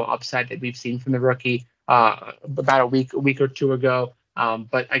 triple-double upside that we've seen from the rookie about a week or 2 ago.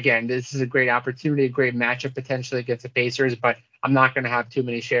 But again, this is a great opportunity, a great matchup potentially against the Pacers, but I'm not going to have too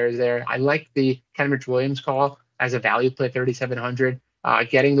many shares there. I like the Kenrich Williams call as a value play, 3,700,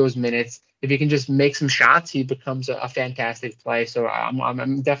 getting those minutes. If you can just make some shots, he becomes a fantastic play. So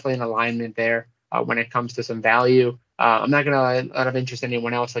I'm definitely in alignment there when it comes to some value. I'm not going to let of interest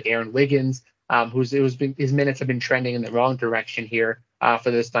anyone else like Aaron Wiggins, his minutes have been trending in the wrong direction here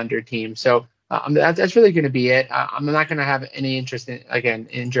for this Thunder team. So that's really going to be it. I'm not going to have any interest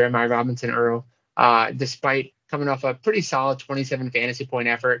in Jeremiah Robinson Earl, despite coming off a pretty solid 27 fantasy point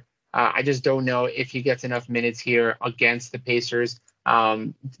effort. I just don't know if he gets enough minutes here against the Pacers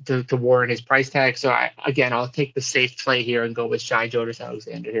to warrant his price tag. So I'll take the safe play here and go with Shai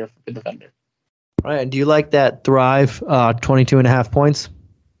Gilgeous-Alexander here for the Thunder. All right, and do you like that Thrive 22.5 points?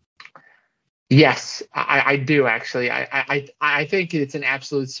 Yes, I do actually. I think it's an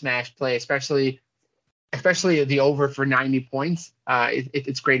absolute smash play, especially the over for 90 points.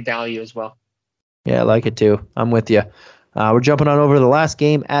 It's great value as well. Yeah, I like it too. I'm with you. We're jumping on over to the last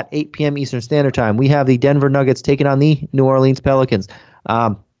game at 8 p.m. Eastern Standard Time. We have the Denver Nuggets taking on the New Orleans Pelicans.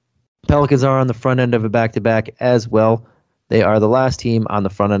 Pelicans are on the front end of a back-to-back as well. They are the last team on the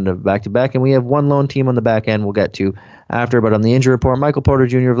front end of a back-to-back, and we have one lone team on the back end we'll get to after. But on the injury report, Michael Porter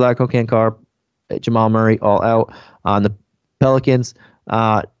Jr., Vlatko Cancar, Jamal Murray all out. On the Pelicans,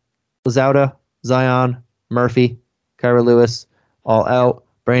 Lazauda, Zion, Murphy, Kyra Lewis all out.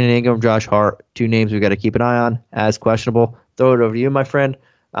 Brandon Ingram, Josh Hart, 2 names we got to keep an eye on as questionable. Throw it over to you, my friend.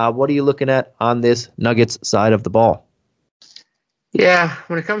 What are you looking at on this Nuggets side of the ball? Yeah,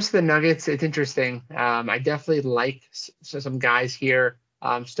 when it comes to the Nuggets, it's interesting. I definitely like some guys here,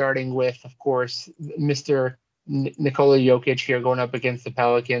 starting with, of course, Mr. Nikola Jokic here going up against the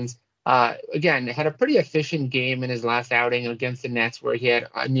Pelicans. Again, had a pretty efficient game in his last outing against the Nets where he had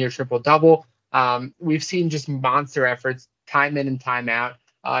a near triple-double. We've seen just monster efforts time in and time out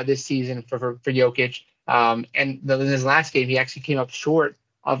this season for Jokic. And in his last game, he actually came up short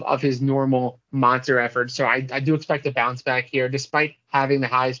of his normal monster effort. So I do expect a bounce back here, despite having the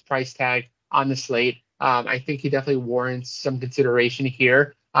highest price tag on the slate. I think he definitely warrants some consideration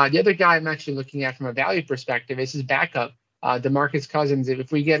here. The other guy I'm actually looking at from a value perspective is his backup, DeMarcus Cousins.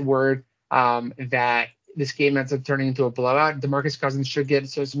 If we get word that this game ends up turning into a blowout, DeMarcus Cousins should get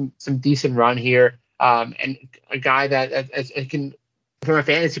some decent run here. And a guy that can, from a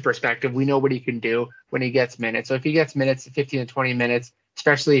fantasy perspective, we know what he can do when he gets minutes. So if he gets minutes, 15 to 20 minutes,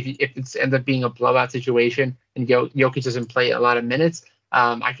 especially if it ends up being a blowout situation and Jokic doesn't play a lot of minutes,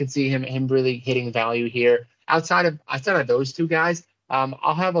 I can see him really hitting value here. Outside of those 2 guys,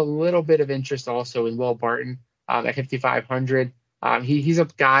 I'll have a little bit of interest also in Will Barton. at 5,500. He's a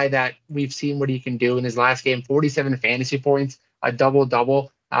guy that we've seen what he can do in his last game, 47 fantasy points, a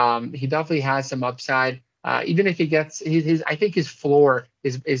double-double. He definitely has some upside. Even if he gets his I think his floor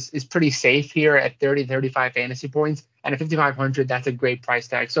is pretty safe here at 35 fantasy points, and at 5,500, that's a great price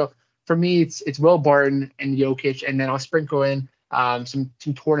tag. So for me, it's Will Barton and Jokic, and then I'll sprinkle in some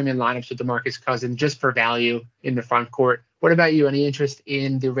tournament lineups with DeMarcus Cousins just for value in the front court. What about you? Any interest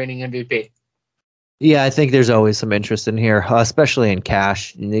in the reigning MVP? Yeah, I think there's always some interest in here, especially in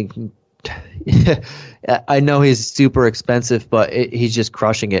cash. I know he's super expensive, but he's just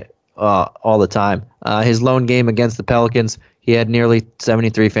crushing it all the time. His lone game against the Pelicans, he had nearly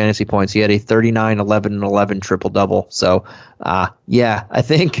 73 fantasy points. He had a 39, 11, and 11 triple-double. So, yeah, I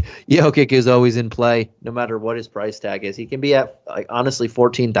think Jokic is always in play no matter what his price tag is. He can be at, honestly,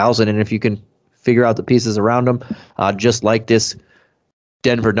 14,000, and if you can figure out the pieces around him, just like this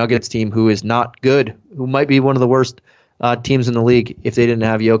Denver Nuggets team, who is not good, who might be one of the worst teams in the league if they didn't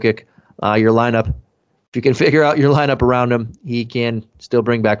have Jokic, your lineup, if you can figure out your lineup around him, he can still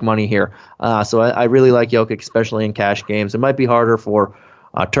bring back money here. So I really like Jokic, especially in cash games. It might be harder for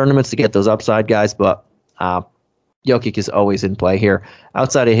tournaments to get those upside guys, but Jokic is always in play here.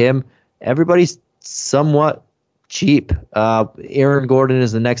 Outside of him, everybody's somewhat cheap. Aaron Gordon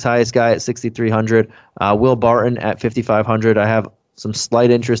is the next highest guy at 6,300. Will Barton at 5,500. I have some slight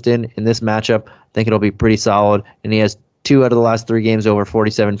interest in this matchup. I think it'll be pretty solid, and he has 2 out of the last 3 games over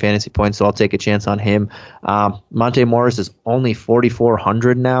 47 fantasy points, so I'll take a chance on him. Monte Morris is only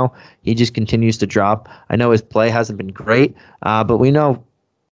 4,400 now. He just continues to drop. I know his play hasn't been great, but we know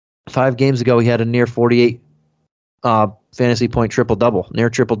 5 games ago he had a near 48 fantasy point near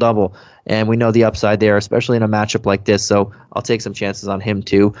triple-double, and we know the upside there, especially in a matchup like this, so I'll take some chances on him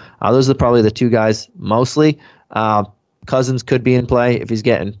too. Those are probably the 2 guys mostly. Cousins could be in play if he's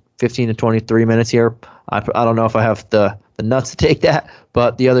getting 15 to 23 minutes here. I don't know if I have the nuts to take that,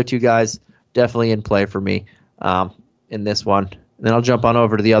 but the other 2 guys definitely in play for me in this one. And then I'll jump on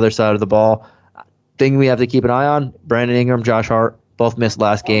over to the other side of the ball. Thing we have to keep an eye on, Brandon Ingram, Josh Hart, both missed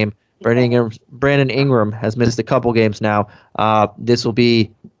last game. Brandon Ingram has missed a couple games now. This will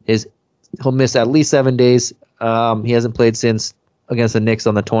be he'll miss at least 7 days. He hasn't played since against the Knicks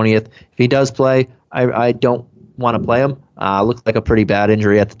on the 20th. If he does play, I don't want to play him. Looked like a pretty bad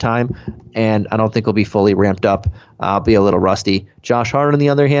injury at the time, and I don't think he'll be fully ramped up. Be a little rusty. Josh Hart, on the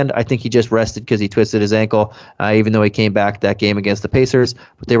other hand, I think he just rested because he twisted his ankle, even though he came back that game against the Pacers,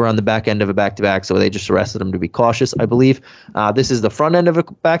 but they were on the back end of a back-to-back, so they just rested him to be cautious, I believe. This is the front end of a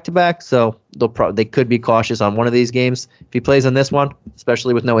back-to-back, so they could be cautious on one of these games. If he plays on this one,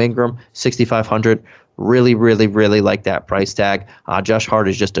 especially with no Ingram, 6,500, really, really, really like that price tag. Josh Hart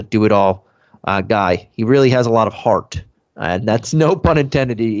is just a do-it-all guy. He really has a lot of heart, and that's no pun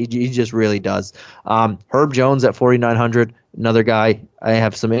intended. He just really does. Herb Jones at 4,900, another guy I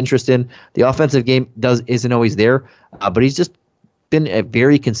have some interest in. The offensive game isn't always there, but he's just been a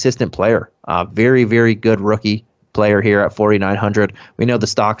very consistent player. Very, very good rookie player here at 4,900. We know the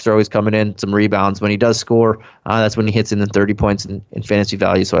stocks are always coming in, some rebounds. When he does score, that's when he hits in the 30 points in fantasy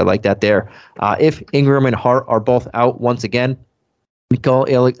value, so I like that there. If Ingram and Hart are both out once again,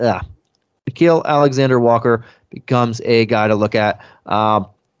 Nickeil Alexander-Walker becomes a guy to look at.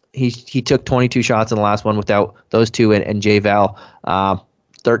 He took 22 shots in the last one without those 2 and J Val,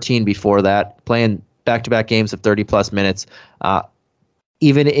 13 before that, playing back-to-back games of 30-plus minutes.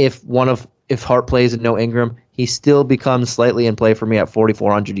 Even if Hart plays and no Ingram, he still becomes slightly in play for me at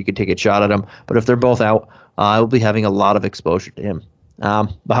 4,400. You could take a shot at him. But if they're both out, I will be having a lot of exposure to him.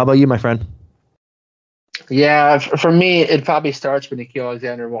 But how about you, my friend? Yeah, for me, it probably starts with Nickeil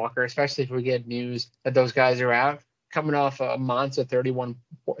Alexander-Walker, especially if we get news that those guys are out. Coming off a monster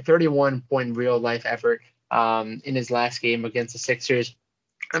 31-point real-life effort in his last game against the Sixers.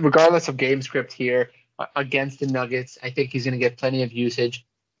 Regardless of game script here against the Nuggets, I think he's going to get plenty of usage.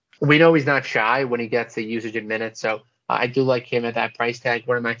 We know he's not shy when he gets the usage in minutes, so I do like him at that price tag.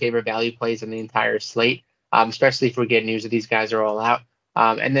 One of my favorite value plays in the entire slate, especially if we get news that these guys are all out.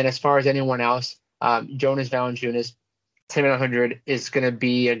 And then as far as anyone else, Jonas Valanciunas, 700 is going to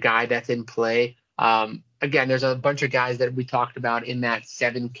be a guy that's in play. Again, there's a bunch of guys that we talked about in that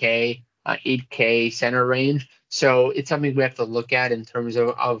 7K, 8K center range. So it's something we have to look at in terms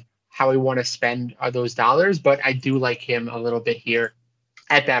of how we want to spend those dollars. But I do like him a little bit here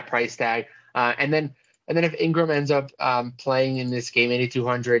at that price tag. And then if Ingram ends up playing in this game,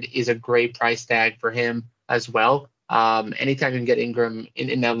 8,200 is a great price tag for him as well. Anytime you can get Ingram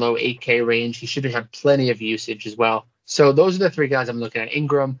in that low 8K range, he should have plenty of usage as well. So those are the 3 guys I'm looking at: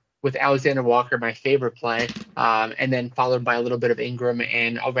 Ingram, with Alexander Walker, my favorite play, and then followed by a little bit of Ingram,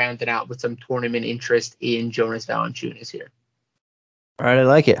 and I'll round it out with some tournament interest in Jonas Valanciunas here. All right, I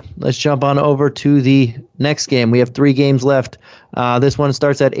like it. Let's jump on over to the next game. We have 3 games left. This one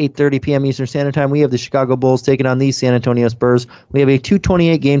starts at 8:30 p.m. Eastern Standard Time. We have the Chicago Bulls taking on the San Antonio Spurs. We have a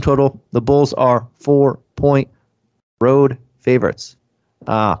 228 game total. The Bulls are 4-point road favorites.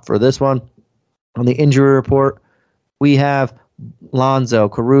 For this one, on the injury report, we have Lonzo,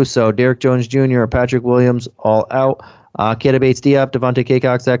 Caruso, Derek Jones Jr., Patrick Williams, all out. Keita Bates-Diop, Devontae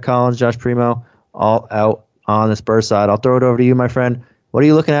Cacok, Zach Collins, Josh Primo, all out on the Spurs side. I'll throw it over to you, my friend. What are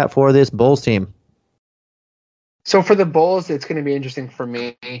you looking at for this Bulls team? So for the Bulls, it's going to be interesting for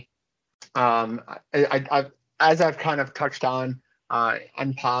me. As I've kind of touched on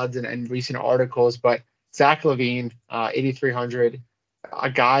pods and recent articles, but Zach LaVine, 8,300, a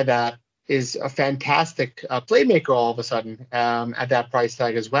guy that is a fantastic playmaker all of a sudden at that price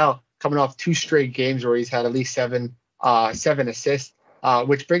tag as well, coming off 2 straight games where he's had at least seven assists,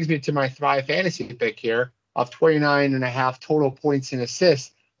 which brings me to my Thrive Fantasy pick here of 29.5 total points and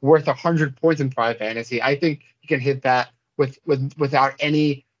assists, worth 100 points in Thrive Fantasy. I think he can hit that without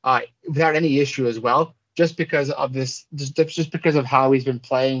any issue as well, just because of this, just because of how he's been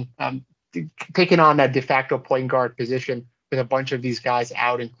playing, taking on that de facto point guard position with a bunch of these guys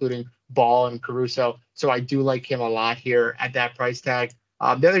out, including Ball and Caruso. So I do like him a lot here at that price tag.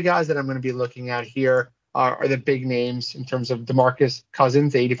 The other guys that I'm going to be looking at here are the big names in terms of DeMarcus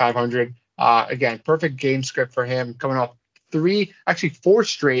Cousins, 8,500. Again, perfect game script for him, coming off 4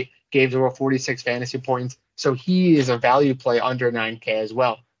 straight games over 46 fantasy points. So he is a value play under 9K as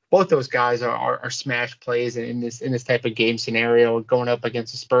well. Both those guys are smash plays in this type of game scenario going up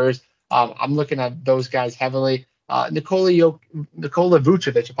against the Spurs. I'm looking at those guys heavily. Nikola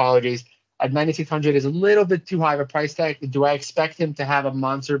Vucevic, apologies, at 9,600 is a little bit too high of a price tag. Do I expect him to have a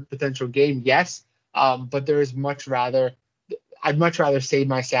monster potential game? Yes, but I'd much rather save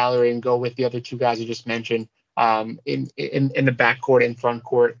my salary and go with the other 2 guys I just mentioned in the backcourt and front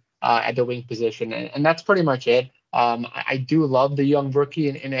court at the wing position, and that's pretty much it. I do love the young rookie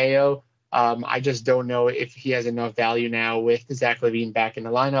in AO. I just don't know if he has enough value now with Zach LaVine back in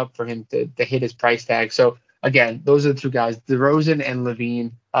the lineup for him to hit his price tag. So again, those are the 2 guys, DeRozan and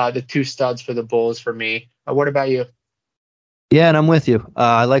LaVine, the 2 studs for the Bulls for me. What about you? Yeah, and I'm with you.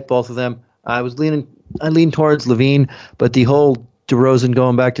 I like both of them. I lean towards LaVine, but the whole DeRozan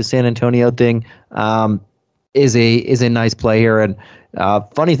going back to San Antonio thing is a nice play here. And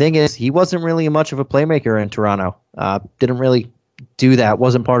funny thing is, he wasn't really much of a playmaker in Toronto. Didn't really do that.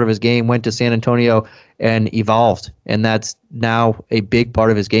 Wasn't part of his game. Went to San Antonio and evolved, and that's now a big part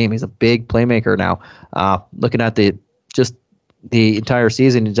of his game. He's a big playmaker now. Looking at the entire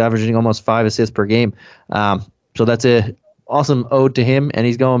season, he's averaging almost 5 assists per game. So that's a awesome ode to him, and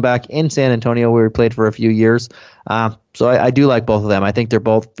he's going back in San Antonio where he played for a few years. So I do like both of them. I think they're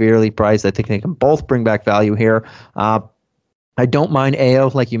both fairly priced. I think they can both bring back value here. I don't mind AO,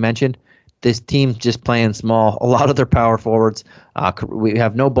 like you mentioned. This team just playing small. A lot of their power forwards. We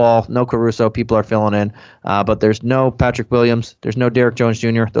have no Ball, no Caruso. People are filling in. But there's no Patrick Williams. There's no Derek Jones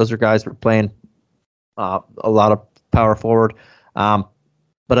Jr. Those are guys who are playing a lot of power forward.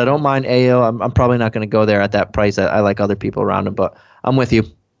 But I don't mind AO. I'm probably not going to go there at that price. I like other people around him, but I'm with you.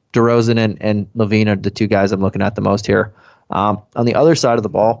 DeRozan and LaVine are the 2 guys I'm looking at the most here. On the other side of the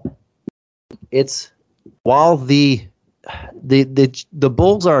ball, it's while the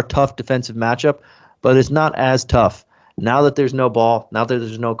Bulls are a tough defensive matchup, but it's not as tough now that there's no Ball. Now that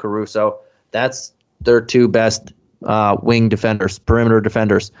there's no Caruso, that's their 2 best wing defenders, perimeter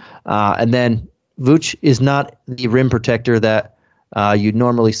defenders, and then Vooch is not the rim protector that you'd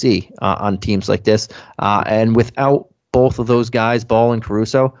normally see on teams like this. And without both of those guys, Ball and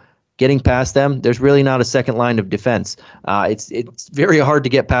Caruso, getting past them, there's really not a second line of defense. It's very hard to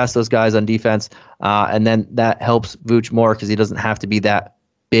get past those guys on defense. And then that helps Vooch more because he doesn't have to be that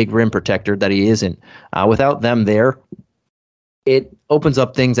big rim protector that he isn't. Without them there, it opens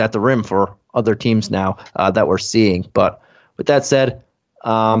up things at the rim for other teams now that we're seeing. But with that said,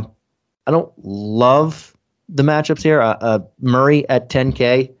 I don't love the matchups here. Murray at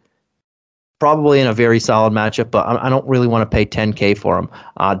 10K, probably in a very solid matchup, but I don't really want to pay 10K for him.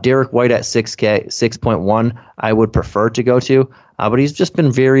 Derek White at 6K, 6.1, I would prefer to go to, but he's just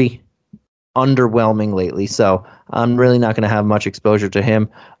been very underwhelming lately, so I'm really not going to have much exposure to him.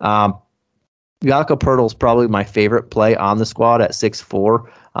 Jakob Poeltl's probably my favorite play on the squad at 6'4".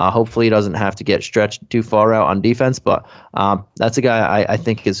 Hopefully he doesn't have to get stretched too far out on defense, but that's a guy I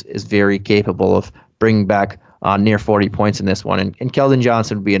think is very capable of bringing back near 40 points in this one. And Keldon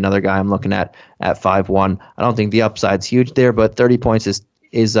Johnson would be another guy I'm looking at 5'1". I don't think the upside's huge there, but 30 points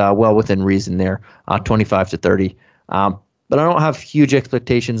is well within reason there, 25 to 30. But I don't have huge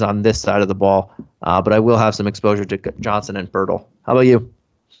expectations on this side of the ball, but I will have some exposure to Johnson and Pirtle. How about you?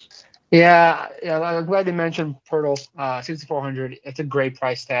 Yeah, I'm glad you mentioned Pirtle, 6,400. It's a great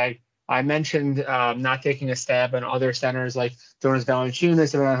price tag. I mentioned not taking a stab on other centers like Jonas Valanciunas,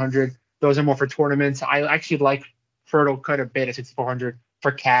 7,900. Those are more for tournaments. I actually like Pirtle quite a bit at 6,400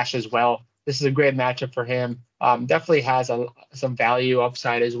 for cash as well. This is a great matchup for him. Definitely has some value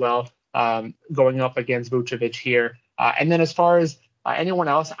upside as well, going up against Vucevic here. And then as far as anyone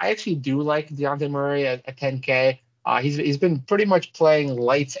else, I actually do like Dejounte Murray at 10K. He's been pretty much playing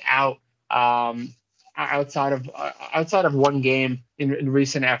lights out outside of one game in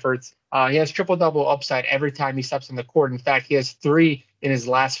recent efforts. He has triple-double upside every time he steps on the court. In fact, he has 3 in his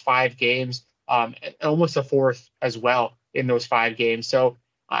last 5 games, almost a 4th as well in those 5 games. So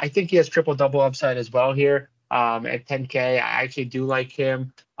I think he has triple-double upside as well here at 10K. I actually do like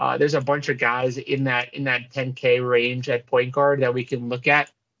him. There's a bunch of guys in that 10K range at point guard that we can look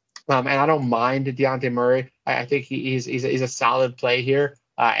at. And I don't mind Dejounte Murray. I think he's a solid play here.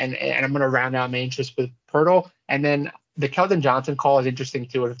 And I'm going to round out my interest with Pirtle. And then the Keldon Johnson call is interesting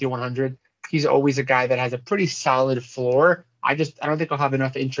too at 5,100. He's always a guy that has a pretty solid floor. I don't think I'll have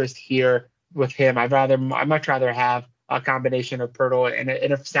enough interest here with him. I'd much rather have a combination of Pirtle, and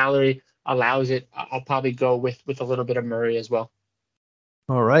if salary allows it, I'll probably go with a little bit of Murray as well.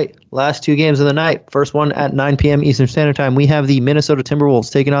 All right. Last 2 games of the night. First one at 9 p.m. Eastern Standard Time. We have the Minnesota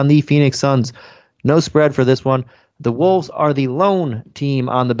Timberwolves taking on the Phoenix Suns. No spread for this one. The Wolves are the lone team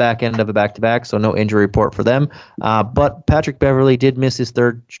on the back end of a back-to-back, so no injury report for them. But Patrick Beverley did miss his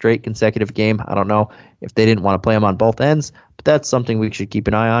 3rd straight consecutive game. I don't know if they didn't want to play him on both ends, but that's something we should keep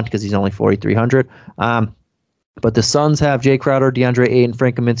an eye on because he's only 4,300. But the Suns have Jay Crowder, DeAndre Ayton,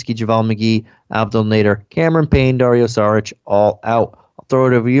 Frank Kaminsky, JaVale McGee, Abdel Nader, Cameron Payne, Dario Saric, all out. I'll throw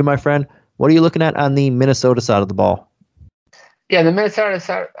it over to you, my friend. What are you looking at on the Minnesota side of the ball? Yeah, the Minnesota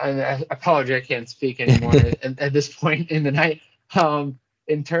side, I apologize, I can't speak anymore at this point in the night.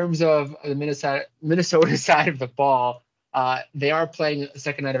 In terms of the Minnesota side of the ball, they are playing the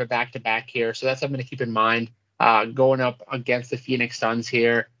second night of a back-to-back here, so that's something to keep in mind going up against the Phoenix Suns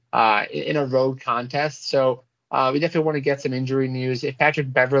here in a road contest. So we definitely want to get some injury news. If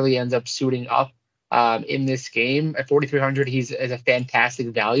Patrick Beverley ends up suiting up in this game at 4,300, he's a fantastic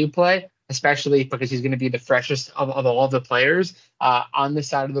value play, especially because he's going to be the freshest of all of the players on this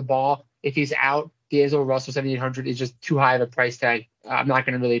side of the ball. If he's out, D'Angelo Russell 7,800 is just too high of a price tag. I'm not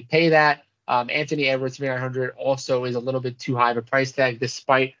going to really pay that. Anthony Edwards 7,900 also is a little bit too high of a price tag,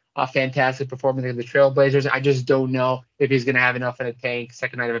 despite a fantastic performance against the Trailblazers. I just don't know if he's going to have enough in the tank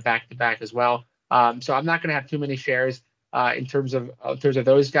second night of a back-to-back as well. So I'm not going to have too many shares in terms of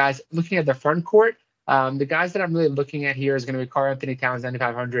those guys. Looking at the front court, the guys that I'm really looking at here is going to be Karl-Anthony Towns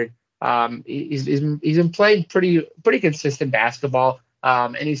 9,500. He's been playing pretty consistent basketball,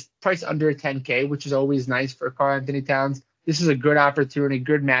 and he's priced under 10K, which is always nice for Karl-Anthony Towns. This is a good opportunity,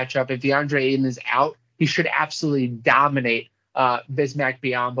 good matchup. If DeAndre Ayton is out, he should absolutely dominate Bismack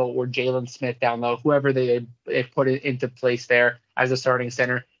Biyombo or Jalen Smith down low, whoever they put it into place there as a starting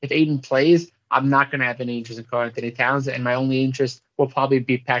center. If Ayton plays, I'm not going to have any interest in Karl-Anthony Towns, and my only interest will probably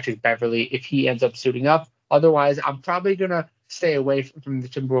be Patrick Beverley if he ends up suiting up. Otherwise, I'm probably going to stay away from the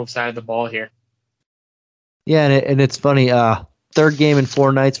Timberwolves side of the ball here. Yeah, and it's funny. 3rd game in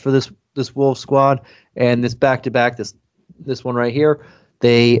 4 nights for this Wolves squad, and this back-to-back, this one right here,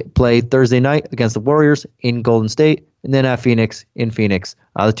 they played Thursday night against the Warriors in Golden State, and then at Phoenix in Phoenix.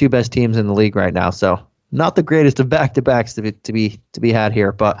 The 2 best teams in the league right now. So not the greatest of back-to-backs to be had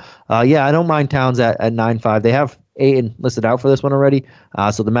here, but yeah, I don't mind Towns at 9.5. They have Ayton listed out for this one already,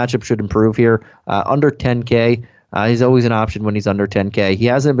 so the matchup should improve here. Under 10K. He's always an option when he's under 10K. He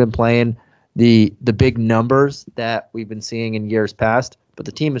hasn't been playing the big numbers that we've been seeing in years past, but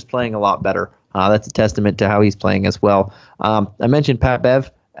the team is playing a lot better. That's a testament to how he's playing as well. I mentioned Pat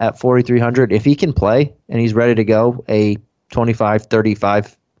Bev at 4,300. If he can play and he's ready to go, a 25,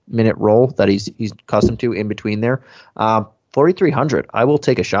 35-minute role that he's accustomed to in between there, 4,300, I will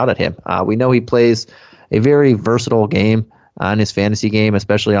take a shot at him. We know he plays a very versatile game in his fantasy game,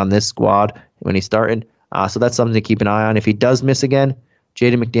 especially on this squad when he's starting. So that's something to keep an eye on. If he does miss again,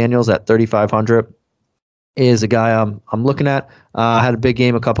 Jaden McDaniels at 3,500 is a guy I'm looking at. Had a big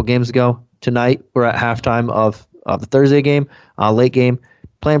game a couple games ago. Tonight we're at halftime of the Thursday game, late game,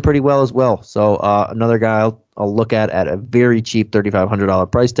 playing pretty well as well. So another guy I'll look at a very cheap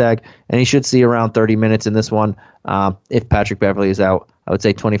 $3,500 price tag, and he should see around 30 minutes in this one. If Patrick Beverley is out, I would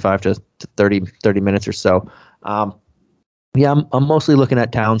say 25 to 30 minutes or so. Yeah, I'm mostly looking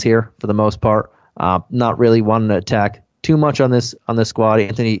at Towns here for the most part. Not really wanting to attack too much on this squad.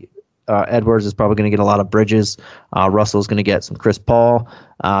 Anthony Edwards is probably going to get a lot of Bridges. Russell's going to get some Chris Paul.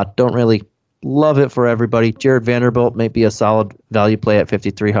 Don't really love it for everybody. Jared Vanderbilt may be a solid value play at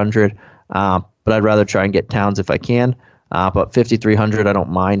 5,300, but I'd rather try and get Towns if I can. But 5,300, I don't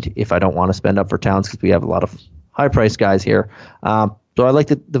mind if I don't want to spend up for Towns because we have a lot of high-priced guys here. So I like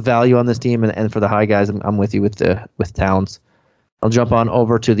the value on this team, and for the high guys, I'm with you with Towns. I'll jump on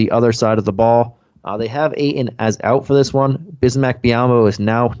over to the other side of the ball. They have Ayton as out for this one. Bismack Biyombo is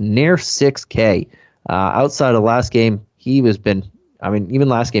now near 6K. Outside of last game, even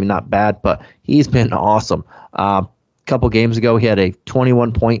last game, not bad, but he's been awesome. A couple games ago, he had a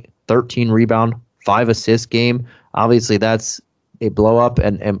 21 point, 13 rebound, 5 assist game. Obviously, that's a blow up,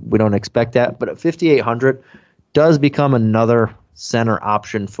 and we don't expect that. But at 5,800, does become another center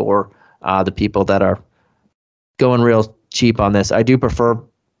option for the people that are going real cheap on this. I do prefer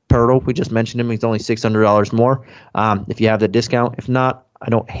Pirtle. We just mentioned him. He's only $600 more if you have the discount. If not, I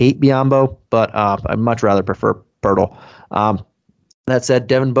don't hate Biyombo, but I'd much rather prefer Pirtle. That said,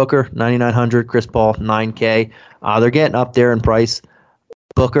 Devin Booker, 9,900. Chris Paul, 9K. They're getting up there in price.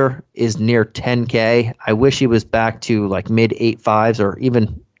 Booker is near 10K. I wish he was back to like mid 8.5s or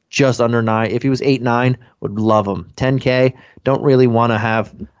even just under 9. If he was 8.9, would love him. 10K, don't really want to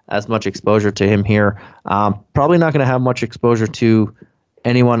have as much exposure to him here. Probably not going to have much exposure to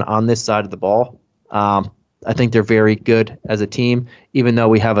anyone on this side of the ball. I think they're very good as a team. Even though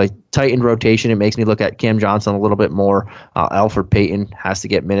we have a tightened rotation, it makes me look at Cam Johnson a little bit more. Elfrid Payton has to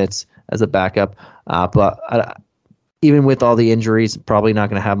get minutes as a backup. But even with all the injuries, probably not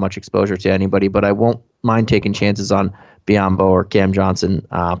going to have much exposure to anybody. But I won't mind taking chances on Biyombo or Cam Johnson.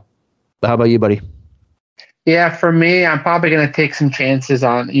 But how about you, buddy? Yeah, for me, I'm probably going to take some chances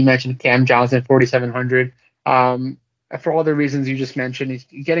on, you mentioned Cam Johnson, 4,700. For all the reasons you just mentioned, he's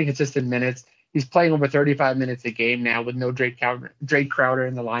getting consistent minutes. He's playing over 35 minutes a game now with no Drake Crowder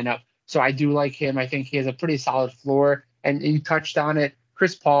in the lineup. So I do like him. I think he has a pretty solid floor. And you touched on it.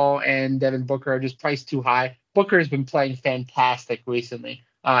 Chris Paul and Devin Booker are just priced too high. Booker has been playing fantastic recently.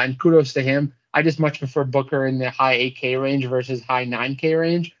 And kudos to him. I just much prefer Booker in the high 8K range versus high 9K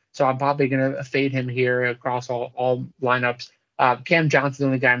range. So I'm probably going to fade him here across all lineups. Cam Johnson's the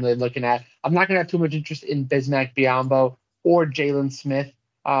only guy I'm really looking at. I'm not going to have too much interest in Bismack Biyombo or Jalen Smith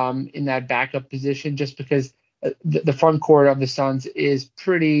in that backup position, just because the front court of the Suns is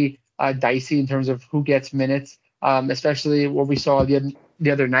pretty dicey in terms of who gets minutes, especially what we saw the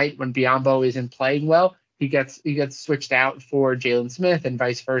other night when Biyombo isn't playing well. He gets switched out for Jalen Smith and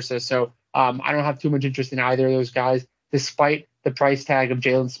vice versa. So I don't have too much interest in either of those guys, despite the price tag of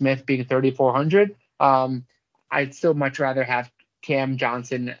Jalen Smith being 3,400. I'd still much rather have Cam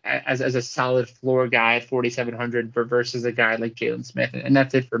Johnson as a solid floor guy at 4,700 versus a guy like Jalen Smith. And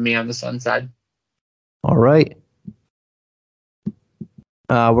that's it for me on the Sun side. All right.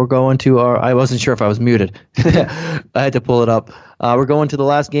 We're going to I wasn't sure if I was muted. I had to pull it up. We're going to the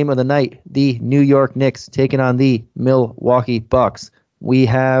last game of the night. The New York Knicks taking on the Milwaukee Bucks. We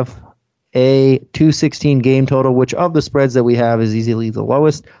have a 216 game total, which of the spreads that we have is easily the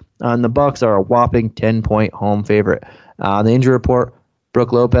lowest. And the Bucks are a whopping 10-point home favorite. The injury report: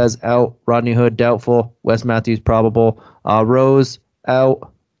 Brook Lopez out, Rodney Hood doubtful, Wes Matthews probable, Rose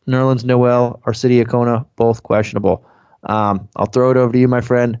out, Nerlens Noel, Arcidia Kona both questionable. I'll throw it over to you, my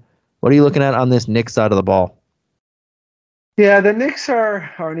friend. What are you looking at on this Knicks side of the ball? Yeah, the Knicks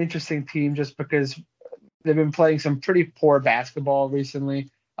are an interesting team just because they've been playing some pretty poor basketball recently.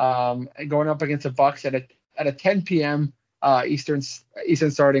 Going up against the Bucks at a 10 p.m. Eastern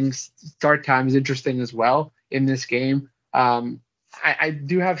start time is interesting as well in this game. I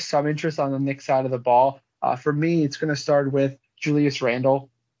do have some interest on the Knicks side of the ball. For me, it's going to start with Julius Randle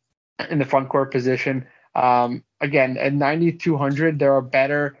in the front court position. Again, at 9,200, there are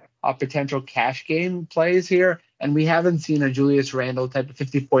better potential cash game plays here, and we haven't seen a Julius Randle type of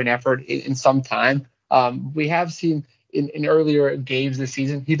 50-point effort in some time. We have seen in earlier games this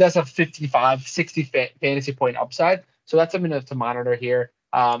season, he does have 55, 60 fantasy point upside. So that's something to monitor here.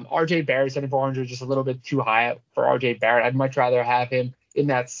 RJ Barrett, 7,400, just a little bit too high for RJ Barrett. I'd much rather have him in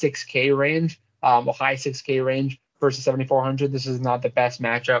that 6K range, a high 6K range versus 7,400. This is not the best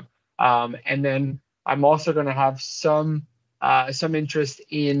matchup. And then I'm also going to have some interest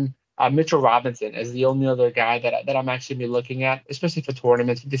in Mitchell Robinson as the only other guy that I'm actually be looking at, especially for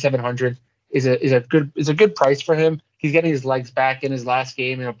tournaments. 5,700 is a good price for him. He's getting his legs back in his last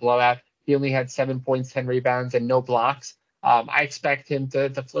game in a blowout. He only had 7 points, 10 rebounds, and no blocks. I expect him to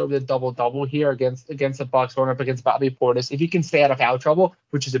flirt with a double-double here against the Bucks, going up against Bobby Portis. If he can stay out of foul trouble,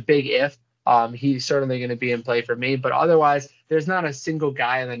 which is a big if, he's certainly going to be in play for me. But otherwise, there's not a single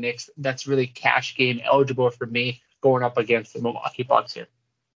guy in the Knicks that's really cash game eligible for me going up against the Milwaukee Bucks here.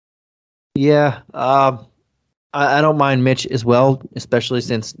 Yeah, I don't mind Mitch as well, especially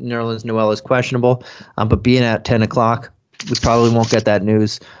since Nerlens Noel is questionable. But being at 10 o'clock, we probably won't get that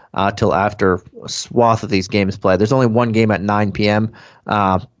news till after a swath of these games play. There's only one game at 9 p.m.,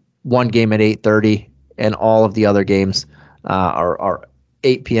 one game at 8:30, and all of the other games are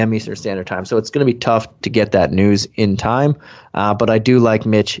 8 p.m. Eastern Standard Time. So it's going to be tough to get that news in time. But I do like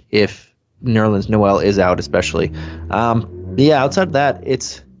Mitch if Nerlens Noel is out, especially. Outside of that,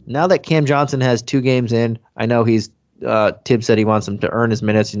 it's now that Cam Johnson has 2 games in. I know Tibbs said he wants him to earn his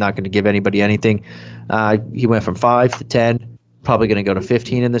minutes. He's not going to give anybody anything. He went from 5 to 10, probably going to go to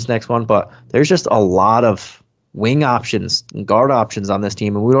 15 in this next one. But there's just a lot of wing options and guard options on this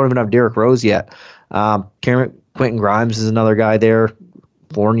team, and we don't even have Derrick Rose yet. Quentin Grimes is another guy there.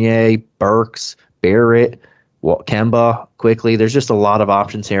 Fournier, Burks, Barrett, Kemba, quickly. There's just a lot of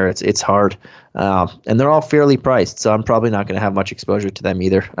options here. It's hard. And they're all fairly priced, so I'm probably not going to have much exposure to them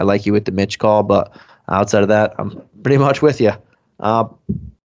either. I like you with the Mitch call, but outside of that, I'm pretty much with you. On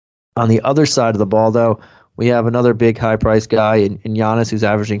the other side of the ball, though, we have another big high-priced guy in Giannis who's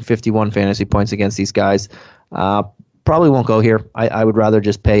averaging 51 fantasy points against these guys. Probably won't go here. I would rather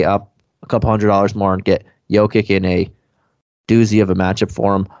just pay up a couple $100 more and get Jokic in a doozy of a matchup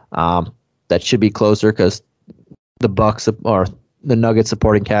for him. That should be closer because the Bucks or the Nuggets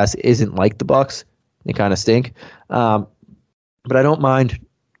supporting cast isn't like the Bucks. They kind of stink. But I don't mind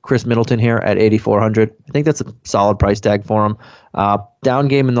Chris Middleton here at 8,400. I think that's a solid price tag for him. Down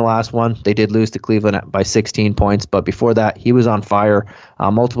game in the last one. They did lose to Cleveland by 16 points, but before that, he was on fire.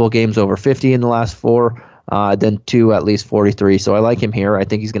 Multiple games over 50 in the last 4, then 2 at least 43. So I like him here. I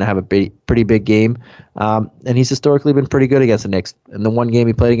think he's going to have a pretty big game. And he's historically been pretty good against the Knicks. In the one game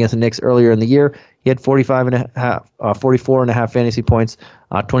he played against the Knicks earlier in the year, he had 44 and a half fantasy points,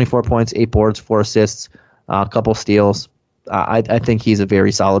 24 points, 8 boards, 4 assists, a couple steals. I think he's a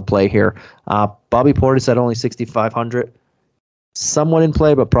very solid play here. Bobby Portis at only 6,500. Somewhat in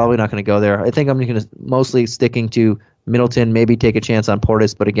play, but probably not going to go there. I think I'm going to mostly sticking to Middleton, maybe take a chance on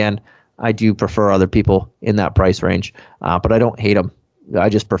Portis, but again, I do prefer other people in that price range. But I don't hate them. I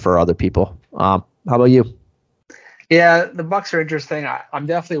just prefer other people. How about you? Yeah, the Bucks are interesting. I'm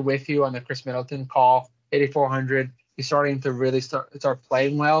definitely with you on the Chris Middleton call. 8,400. He's starting to really start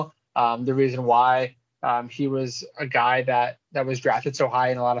playing well. The reason why he was a guy that was drafted so high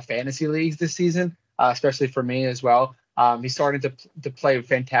in a lot of fantasy leagues this season, especially for me as well. He's starting to play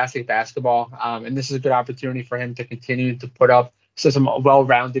fantastic basketball, and this is a good opportunity for him to continue to put up some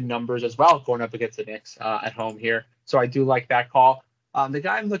well-rounded numbers as well, going up against the Knicks at home here. So I do like that call. The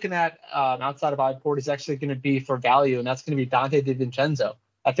guy I'm looking at outside of Iport is actually going to be for value, and that's going to be Dante DiVincenzo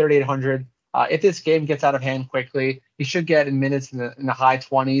at 3,800. If this game gets out of hand quickly, he should get in minutes in the high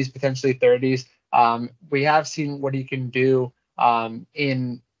 20s, potentially 30s. We have seen what he can do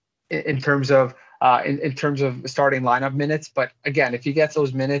in terms of starting lineup minutes. But again, if he gets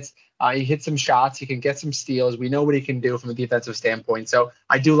those minutes, he hits some shots, he can get some steals. We know what he can do from a defensive standpoint. So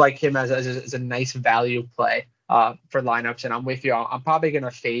I do like him as a nice value play for lineups. And I'm with you. I'm probably going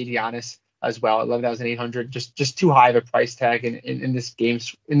to fade Giannis as well at 11,800. Just too high of a price tag in this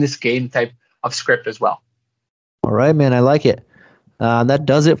game type of script as well. All right, man. I like it. That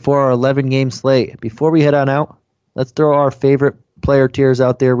does it for our 11-game slate. Before we head on out, let's throw our favorite player tiers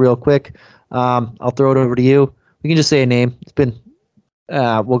out there real quick. I'll throw it over to you. We can just say a name. It's been.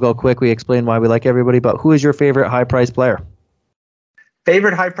 We'll go quick. We explain why we like everybody, but who is your favorite high-priced player?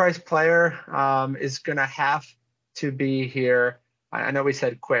 Favorite high-priced player is gonna have to be here. I know we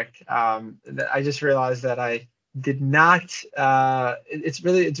said quick. I just realized that I did not. It's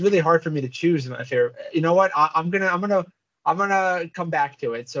really hard for me to choose my favorite. You know what? I'm gonna come back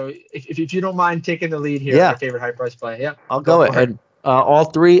to it. So if you don't mind taking the lead here, yeah. Your favorite high-priced player. Yeah, I'll go ahead. All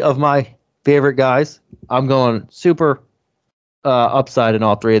 3 of my favorite guys. I'm going super upside in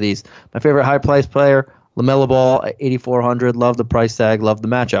all 3 of these. My favorite high-priced player, LaMelo Ball at 8,400. Love the price tag. Love the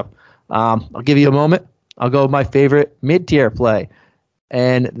matchup. I'll give you a moment. I'll go with my favorite mid-tier play,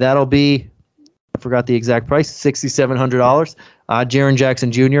 and that'll be, I forgot the exact price, $6,700. Jaren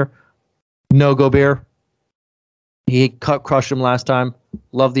Jackson Jr. No Gobert. He crushed him last time.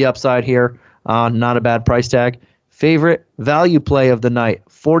 Love the upside here. Not a bad price tag. Favorite value play of the night,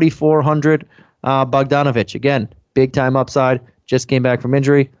 4,400. Bogdanovic, again, big time upside. Just came back from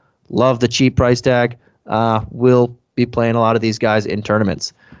injury. Love the cheap price tag. Will be playing a lot of these guys in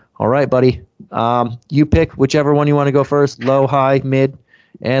tournaments. All right, buddy. You pick whichever one you want to go first, low, high, mid,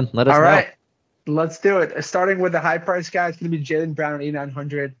 and let us know. All right, let's do it. Starting with the high price guy, it's going to be Jaylen Brown at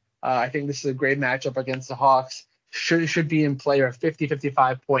 8,900. I think this is a great matchup against the Hawks. Should be in play, or 50,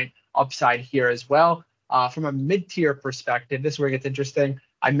 55 point upside here as well. From a mid-tier perspective, this is where it gets interesting.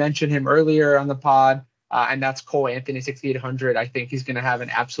 I mentioned him earlier on the pod, and that's Cole Anthony, 6,800. I think he's going to have an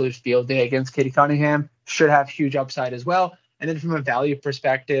absolute field day against Katie Cunningham. Should have huge upside as well. And then from a value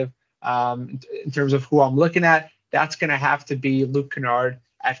perspective, in terms of who I'm looking at, that's going to have to be Luke Kennard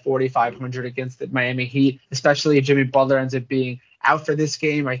at 4,500 against the Miami Heat, especially if Jimmy Butler ends up being out for this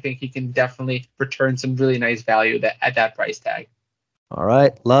game. I think he can definitely return some really nice value at that price tag. All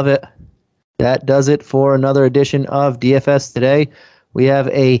right, love it. That does it for another edition of DFS Today. We have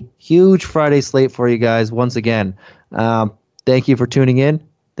a huge Friday slate for you guys once again. Thank you for tuning in.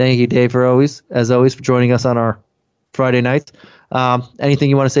 Thank you, Dave, as always, for joining us on our Friday nights. Anything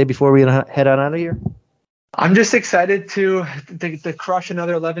you want to say before we head on out of here? I'm just excited to crush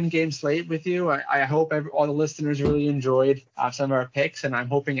another 11-game slate with you. I hope all the listeners really enjoyed some of our picks, and I'm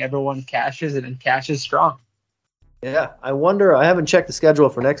hoping everyone cashes and cashes strong. Yeah, I wonder. I haven't checked the schedule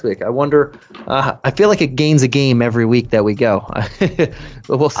for next week. I wonder. I feel like it gains a game every week that we go.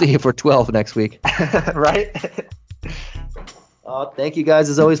 But we'll see if we're 12 next week. Right? Thank you guys,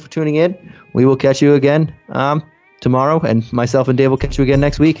 as always, for tuning in. We will catch you again tomorrow, and myself and Dave will catch you again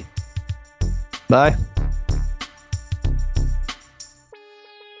next week. Bye.